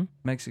 Mm-hmm.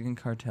 Mexican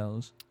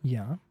cartels,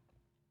 Yeah.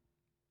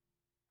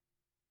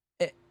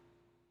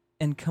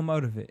 and come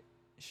out of it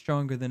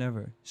stronger than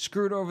ever.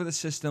 Screwed over the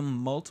system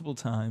multiple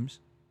times.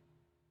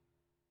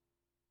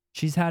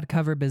 She's had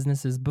cover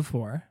businesses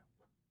before.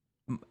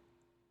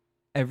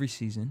 Every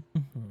season.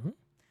 Mm-hmm.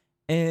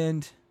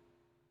 And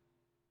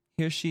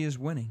here she is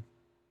winning.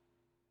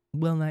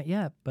 Well, not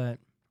yet, but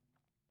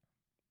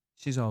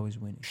She's always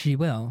winning. she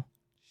will.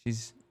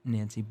 She's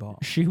Nancy Ball.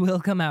 She will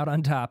come out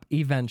on top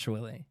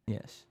eventually.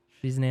 Yes.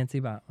 She's Nancy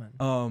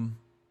Botwin.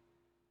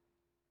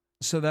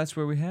 So that's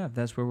where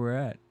we're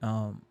at.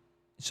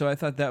 So I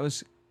thought that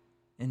was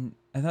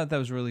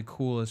really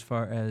cool as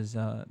far as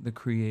the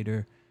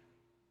creator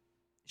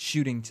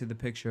shooting to the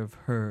picture of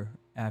her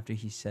after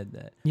he said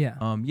that.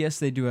 Yeah. Yes,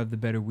 they do have the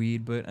better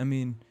weed, but I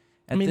mean,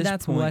 at this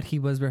that's point, what he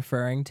was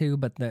referring to,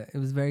 but it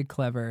was very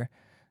clever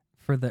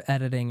for the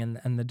editing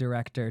and the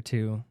director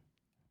to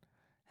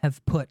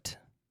have put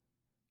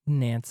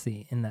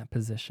Nancy in that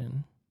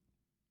position.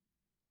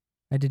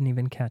 I didn't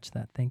even catch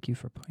that. Thank you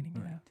for pointing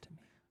it out to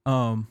me.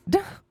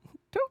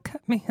 Don't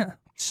cut me out.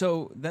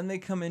 So then they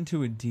come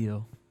into a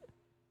deal.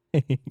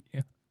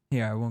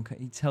 Here, I won't cut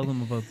you. Tell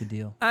them about the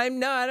deal. I don't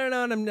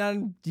know, and I'm not.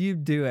 You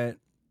do it.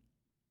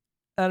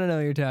 I don't know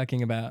what you're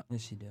talking about.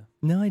 Yes, you do.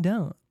 No, I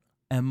don't.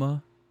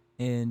 Emma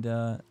and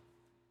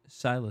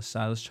Silas.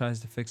 Silas tries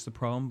to fix the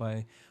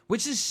problem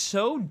which is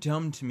so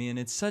dumb to me, and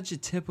it's such a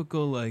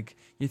typical, like,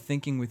 you're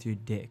thinking with your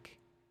dick.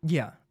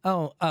 Yeah.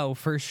 Oh,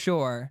 for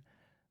sure.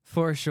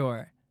 For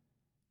sure.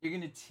 You're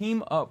going to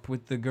team up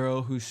with the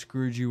girl who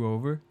screwed you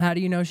over? How do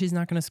you know she's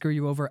not going to screw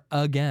you over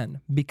again?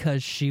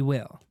 Because she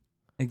will.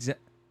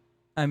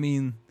 I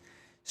mean,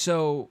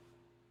 so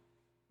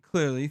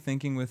clearly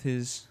thinking with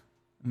his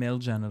male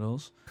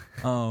genitals,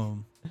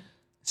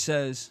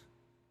 says,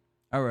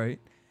 all right,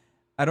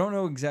 I don't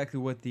know exactly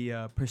what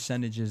the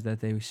percentage is that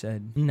they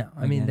said. No,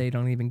 I mean, Again. they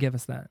don't even give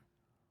us that.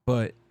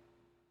 But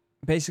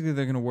basically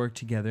they're going to work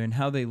together, and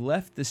how they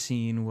left the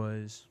scene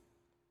was,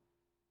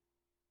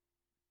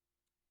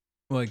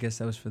 well, I guess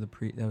that was for that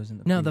was in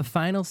the No, preview. the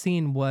final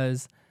scene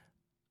was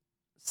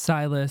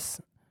Silas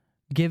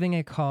giving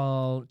a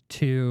call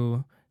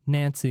to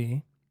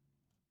Nancy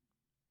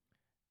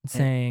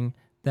saying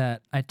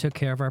that I took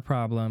care of our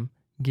problem,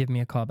 give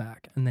me a call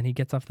back. And then he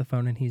gets off the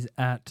phone and he's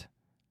at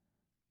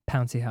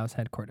Pouncy House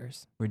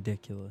headquarters.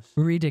 Ridiculous.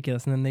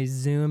 Ridiculous. And then they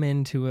zoom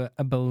into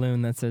a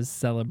balloon that says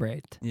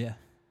celebrate. Yeah.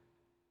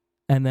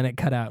 And then it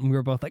cut out and we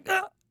were both like,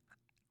 oh,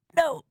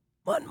 no,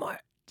 one more.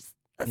 Just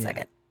a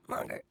second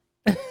longer.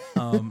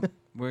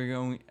 We're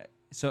going.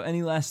 So,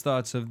 any last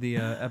thoughts of the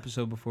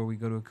episode before we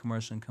go to a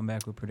commercial and come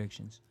back with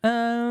predictions?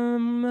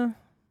 I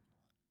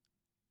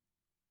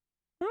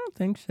don't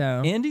think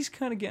so. Andy's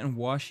kind of getting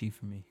washy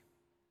for me.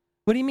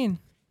 What do you mean?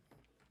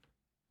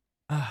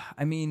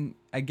 I mean,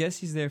 I guess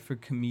he's there for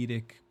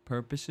comedic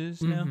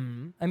purposes now.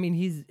 I mean,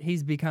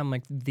 he's become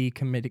like the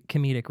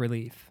comedic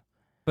relief.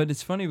 But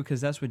it's funny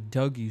because that's what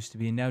Doug used to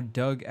be, and now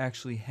Doug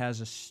actually has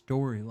a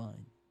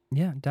storyline.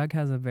 Yeah, Doug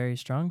has a very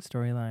strong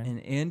storyline. And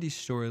Andy's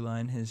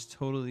storyline has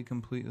totally,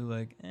 completely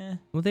like,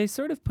 Well, they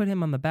sort of put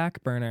him on the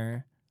back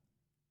burner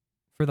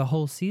for the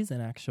whole season,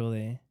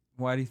 actually.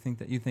 Why do you think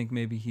that? You think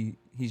maybe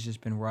he's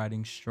just been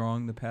riding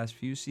strong the past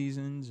few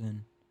seasons?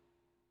 And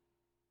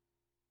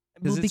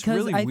Well, it's because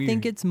really I weird.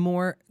 think it's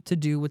more to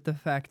do with the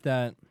fact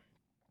that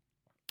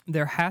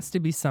there has to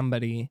be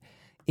somebody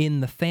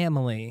in the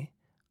family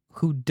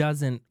who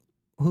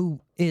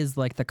is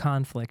like the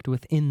conflict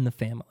within the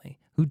family,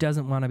 who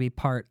doesn't want to be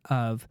part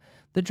of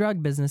the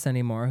drug business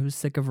anymore, who's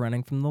sick of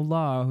running from the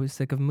law, who's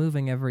sick of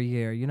moving every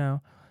year, you know?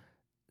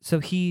 So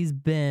he's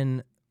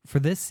been,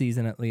 for this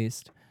season at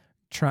least,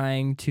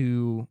 trying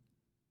to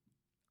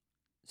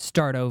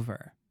start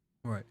over.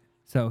 Right.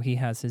 So he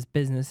has his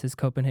business, his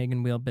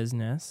Copenhagen Wheel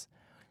business.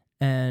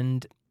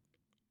 And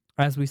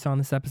as we saw in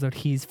this episode,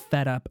 he's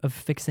fed up of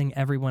fixing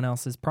everyone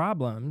else's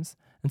problems.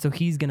 And so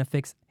he's going to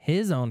fix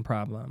his own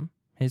problem,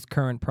 his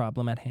current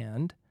problem at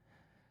hand,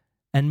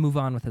 and move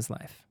on with his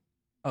life.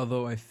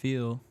 Although I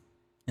feel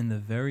in the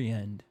very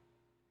end,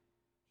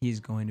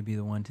 he's going to be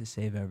the one to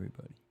save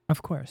everybody.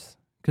 Of course,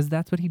 because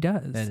that's what he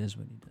does. That is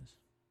what he does.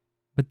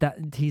 But that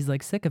he's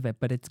like sick of it,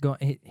 but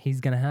he's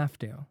going to have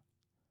to.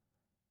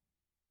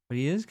 But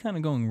he is kind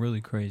of going really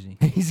crazy.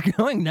 He's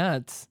going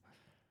nuts.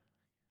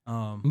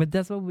 But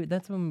that's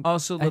when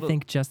also I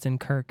think Justin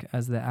Kirk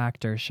as the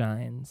actor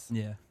shines.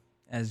 Yeah.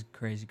 As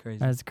crazy.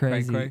 As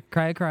crazy.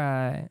 Cray.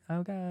 Cry.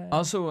 Okay.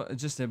 Also,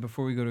 just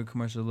before we go to a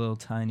commercial, a little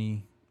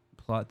tiny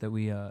plot that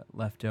we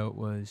left out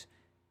was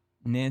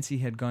Nancy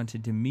had gone to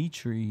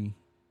Dimitri,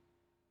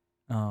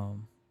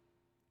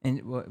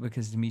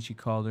 because Dimitri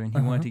called her and he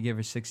wanted to give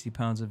her 60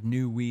 pounds of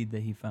new weed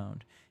that he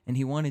found, and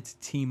he wanted to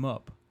team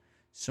up.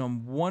 So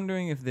I'm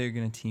wondering if they're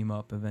gonna team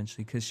up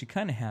eventually, because she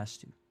kind of has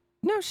to.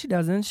 No, she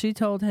doesn't. She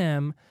told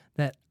him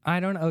that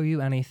I don't owe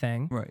you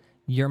anything. Right.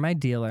 You're my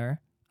dealer.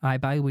 I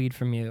buy weed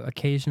from you.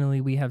 Occasionally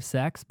we have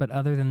sex, but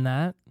other than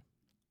that,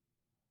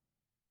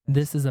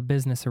 this is a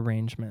business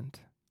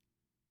arrangement.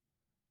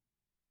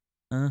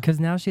 Because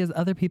now she has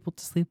other people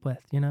to sleep with,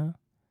 you know?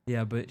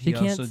 Yeah, but She he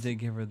can't also s- did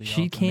give her the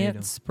She ultimatum.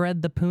 can't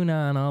spread the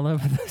puna all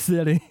over the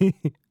city.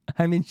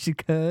 I mean, she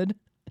could,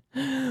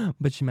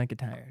 but she might get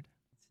tired.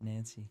 It's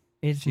Nancy.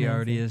 It's She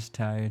already Nancy. is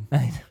tired.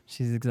 I know.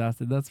 She's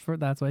exhausted. That's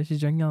why she's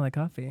drinking all that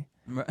coffee.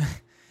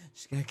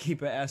 She's got to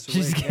keep her ass awake.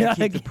 She's She's got to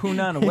gotta keep the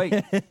punan awake.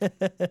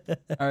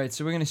 All right,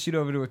 so we're going to shoot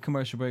over to a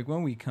commercial break.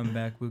 When we come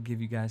back, we'll give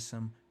you guys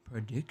some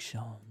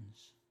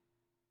predictions.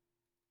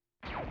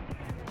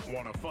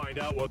 Want to find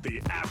out what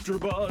the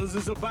AfterBuzz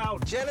is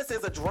about? Janice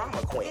is a drama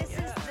queen. This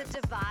is the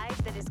divide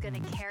that is going to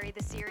carry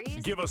the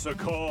series. Give us a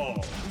call.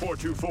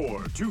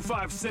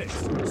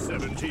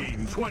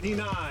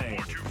 424-256-1729.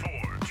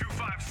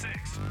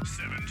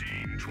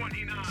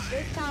 424-256-1729.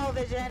 This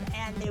television,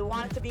 and they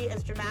want it to be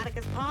as dramatic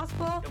as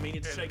possible. I mean,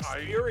 it's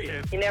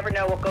Shakespearean. You never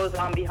know what goes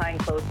on behind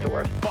closed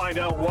doors. Find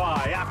out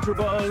why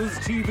AfterBuzz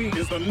TV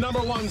is the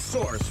 #1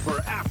 source for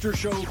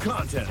after-show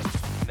content.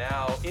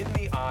 Now, in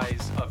the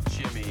eyes of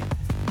Jimmy,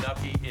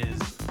 Nucky is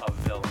a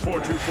villain.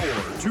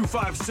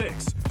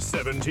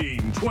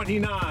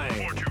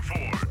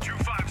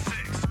 424-256-1729.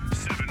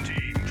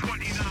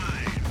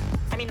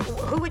 424-256-1729. I mean,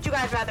 who would you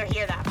guys rather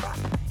hear that from?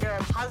 Your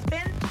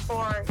husband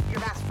or your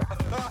best friend?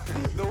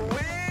 The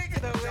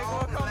wig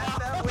will come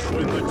out.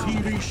 When the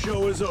TV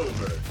show is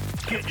over,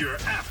 get your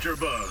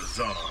AfterBuzz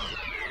on.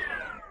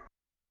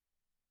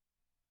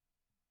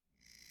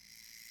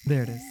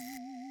 There it is.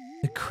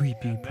 The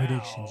creepy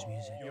predictions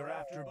music. Your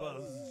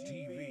AfterBuzz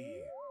TV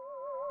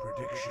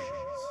predictions.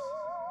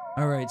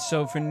 All right,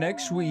 so for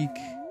next week,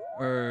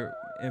 or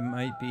it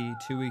might be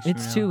 2 weeks from now.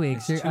 It's 2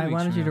 weeks. It's 2 I weeks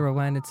wanted from you to now.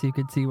 rewind it so you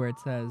could see where it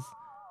says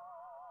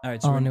All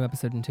right, so all we're, new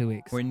episode in 2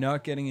 weeks. we're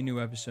not getting a new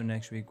episode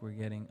next week. We're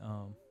getting,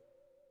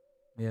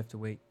 we have to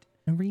wait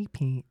A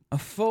repeat. a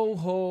full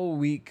whole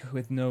week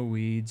with no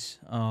weeds.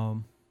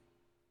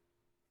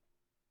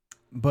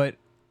 But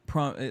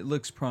it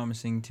looks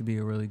promising to be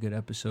a really good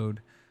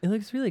episode. It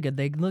looks really good.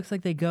 It looks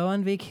like they go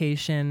on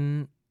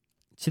vacation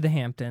to the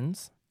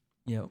Hamptons.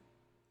 Yep.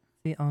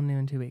 See, all new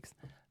in 2 weeks.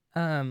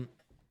 And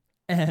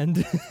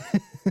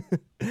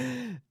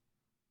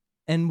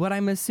and what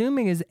I'm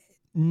assuming is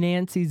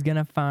Nancy's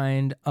gonna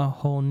find a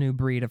whole new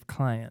breed of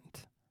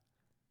client.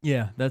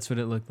 Yeah, that's what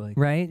it looked like.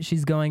 Right?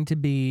 She's going to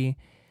be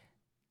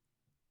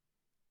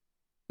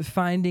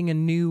finding a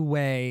new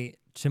way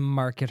to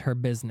market her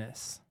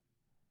business.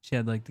 She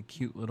had like the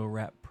cute little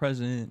wrap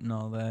present and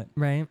all that.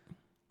 Right?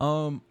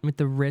 With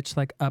the rich,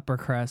 like, upper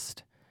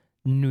crust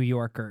New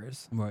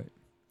Yorkers. Right.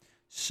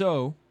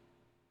 So,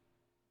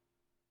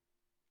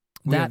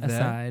 that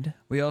aside,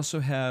 we also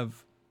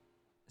have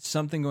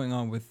something going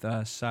on with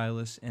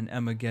Silas and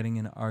Emma getting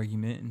in an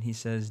argument, and he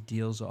says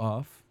deals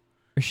off.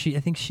 Or I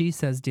think she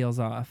says deals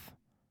off.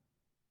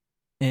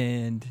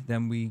 And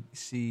then we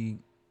see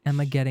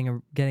Emma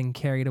getting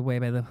carried away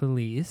by the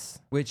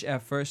police. Which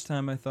at first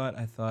time I thought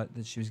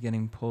that she was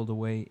getting pulled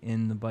away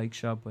in the bike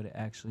shop, but it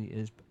actually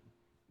is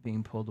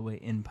being pulled away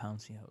in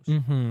Pouncy House.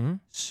 Mm-hmm.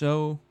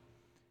 So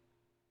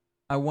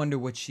I wonder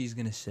what she's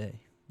gonna say.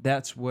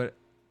 That's where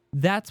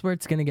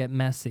it's gonna get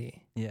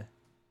messy. Yeah.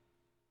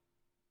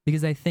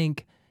 Because I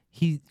think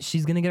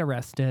she's gonna get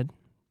arrested,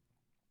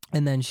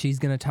 and then she's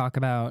gonna talk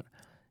about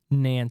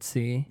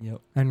Nancy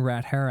and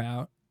rat her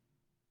out.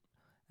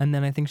 And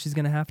then I think she's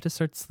going to have to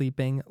start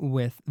sleeping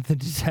with the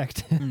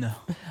detective. No.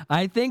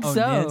 I think so.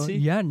 Nancy?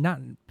 Yeah, not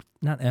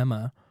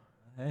Emma.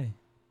 Hey,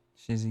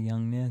 she's a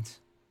young Nance.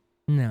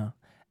 No.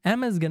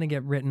 Emma's going to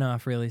get written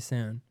off really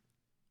soon.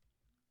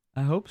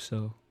 I hope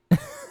so.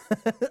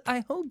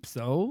 I hope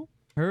so.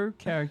 Her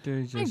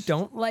character just... I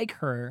don't like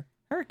her.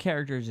 Her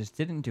character just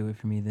didn't do it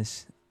for me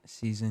this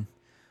season.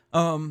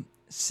 And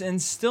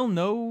still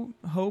no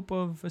hope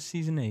of a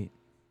season 8.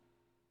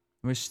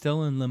 We're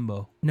still in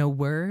limbo. No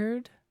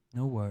word?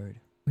 No word.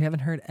 We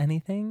haven't heard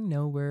anything?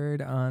 No word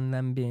on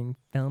them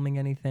filming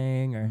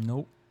anything? Or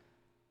Nope.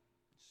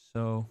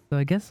 So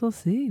I guess we'll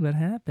see what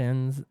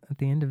happens at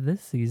the end of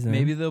this season.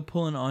 Maybe they'll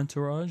pull an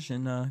Entourage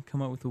and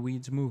come out with a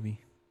Weeds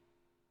movie.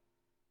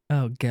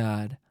 Oh,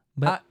 God.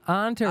 But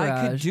Entourage...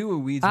 I could do a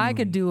Weeds movie. I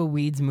could do a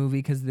Weeds movie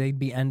because they'd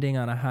be ending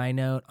on a high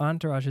note.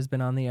 Entourage has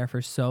been on the air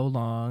for so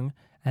long,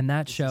 and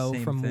that show,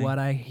 from what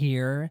I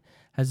hear,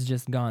 has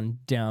just gone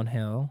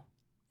downhill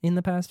in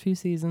the past few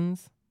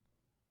seasons.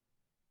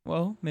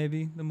 Well,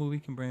 maybe the movie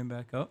can bring him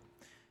back up.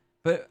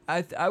 But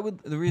I would.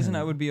 The reason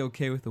I would be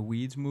okay with the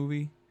Weeds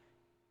movie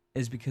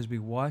is because we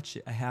watch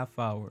it a half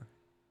hour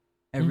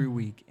every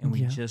week, and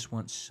we just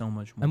want so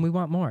much more. And we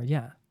want more,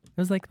 yeah. It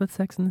was like with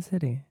Sex and the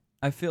City.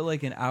 I feel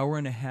like an hour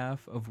and a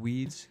half of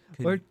Weeds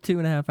could or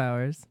 2.5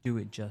 hours. Do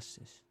it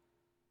justice.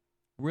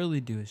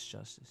 Really do it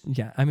justice.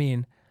 Yeah, I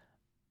mean,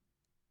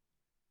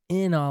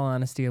 in all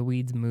honesty, a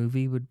Weeds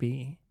movie would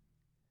be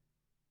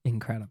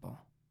incredible.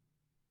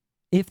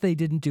 If they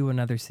didn't do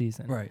another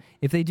season. Right.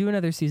 If they do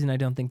another season, I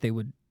don't think they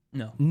would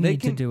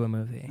need to do a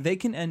movie. They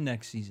can end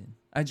next season.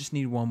 I just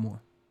need one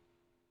more.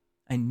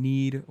 I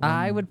need one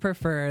I more. would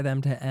prefer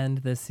them to end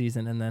this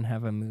season and then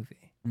have a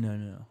movie.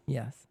 No.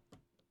 Yes.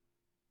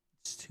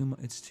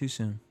 It's too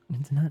soon.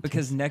 It's not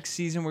because next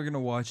season we're gonna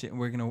watch it and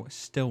we're gonna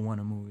still want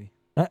a movie.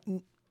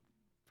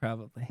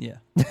 Probably. Yeah,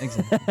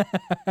 exactly.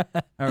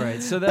 All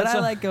right, so that's. But I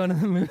like going to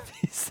the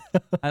movies.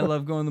 I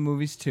love going to the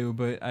movies too,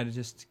 but I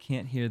just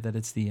can't hear that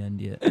it's the end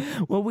yet.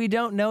 Well, we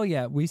don't know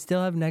yet. We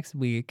still have next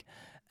week,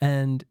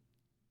 and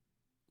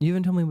you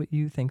haven't told me what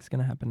you think's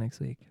gonna happen next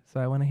week. So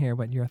I want to hear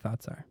what your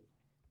thoughts are.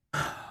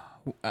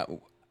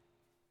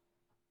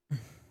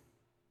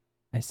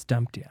 I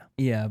stumped you.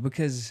 Yeah,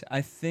 because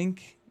I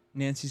think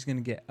Nancy's going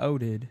to get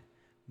outed,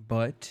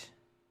 but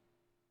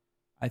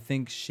I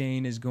think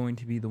Shane is going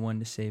to be the one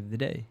to save the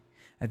day.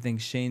 I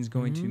think Shane's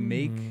going to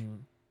make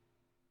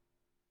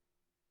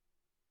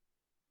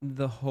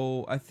the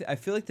whole... I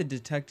feel like the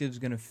detective's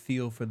going to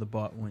feel for the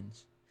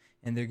Botwins,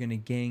 and they're going to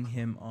gain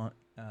him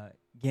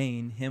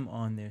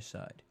on their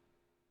side.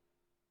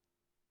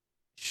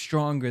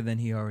 Stronger than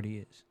he already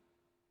is.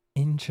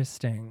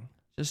 Interesting.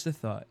 Just a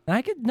thought.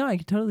 I could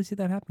totally see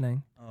that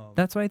happening.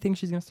 That's why I think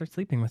she's going to start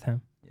sleeping with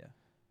him. Yeah.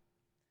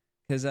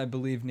 Because I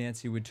believe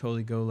Nancy would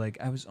totally go like,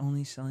 I was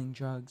only selling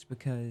drugs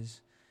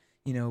because,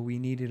 we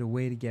needed a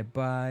way to get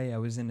by. I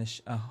was in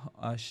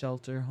a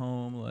shelter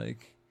home,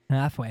 like...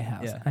 Halfway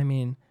house. Yeah. I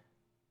mean...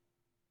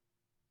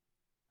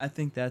 I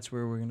think that's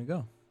where we're going to go.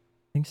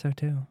 I think so,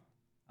 too.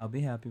 I'll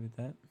be happy with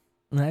that.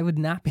 I would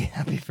not be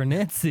happy for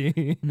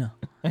Nancy. No.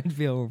 I'd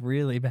feel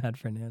really bad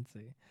for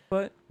Nancy.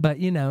 But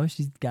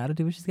she's got to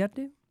do what she's got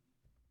to do.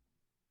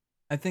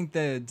 I think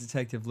the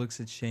detective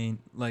looks at Shane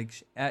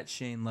like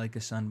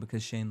a son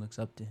because Shane looks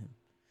up to him.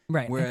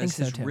 Right. Whereas I think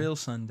so his too. real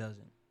son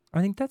doesn't.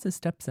 I think that's his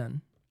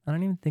stepson. I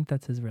don't even think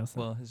that's his real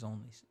son. Well, his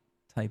only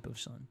type of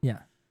son. Yeah.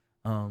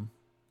 So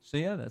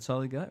yeah, that's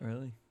all I got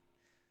really.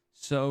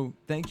 So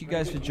thank you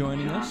guys for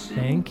joining us.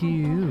 Thank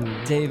you,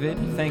 David.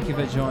 Thank you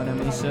for joining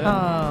me, sir.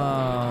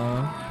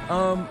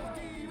 Aww.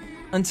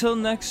 Until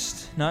not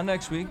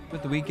next week,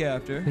 but the week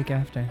after. Week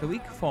after. The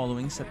week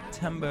following,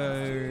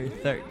 September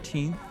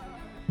 13th.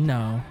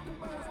 No.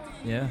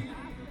 Yeah.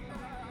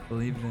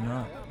 Believe it or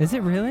not. Is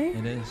it really?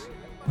 It is.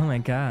 Oh my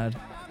God.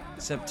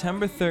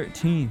 September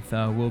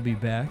 13th, we'll be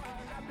back.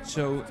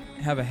 So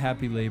have a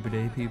happy Labor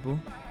Day, people.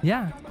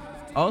 Yeah.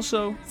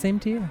 Also, same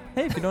to you.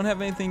 Hey, if you don't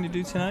have anything to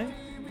do tonight,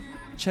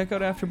 check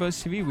out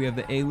AfterBuzz TV. We have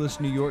the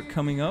A-List New York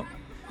coming up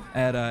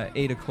at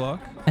 8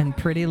 o'clock. And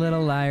Pretty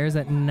Little Liars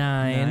at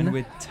 9.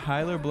 With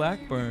Tyler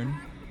Blackburn.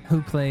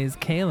 Who plays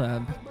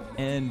Caleb.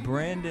 And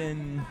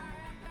Brandon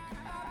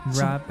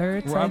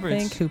Roberts, I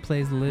think, who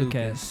plays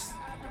Lucas.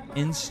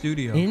 In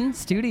studio. In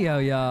studio,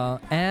 y'all.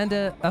 And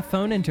a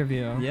phone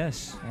interview.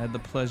 Yes. I had the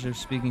pleasure of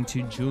speaking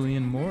to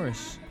Julian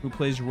Morris, who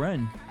plays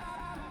Ren.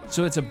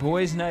 So it's a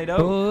boys' night out.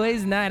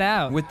 Boys' night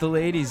out. With the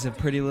ladies of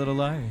Pretty Little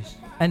Liars.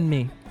 And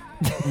me.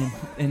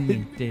 and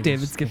me,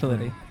 David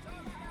Skiffality.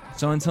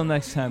 So until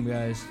next time,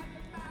 guys.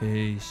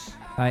 Peace.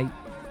 Bye.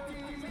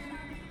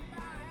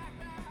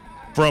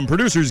 From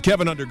producers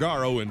Kevin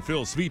Undergaro and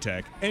Phil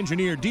Svitek,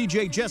 engineer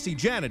DJ Jesse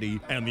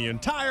Janity, and the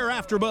entire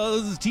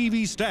AfterBuzz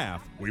TV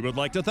staff, we would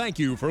like to thank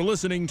you for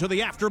listening to the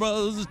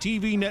AfterBuzz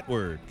TV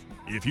network.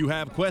 If you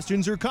have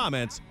questions or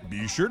comments,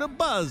 be sure to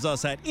buzz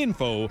us at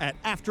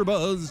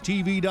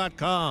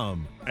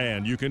info@AfterBuzzTV.com.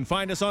 And you can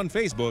find us on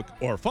Facebook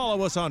or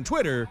follow us on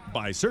Twitter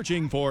by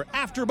searching for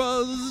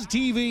AfterBuzz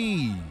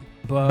TV.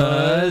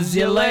 Buzz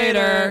you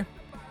later.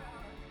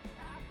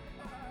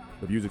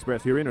 The views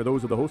expressed herein are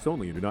those of the hosts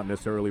only and do not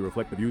necessarily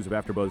reflect the views of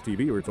AfterBuzz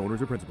TV or its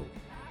owners or principals.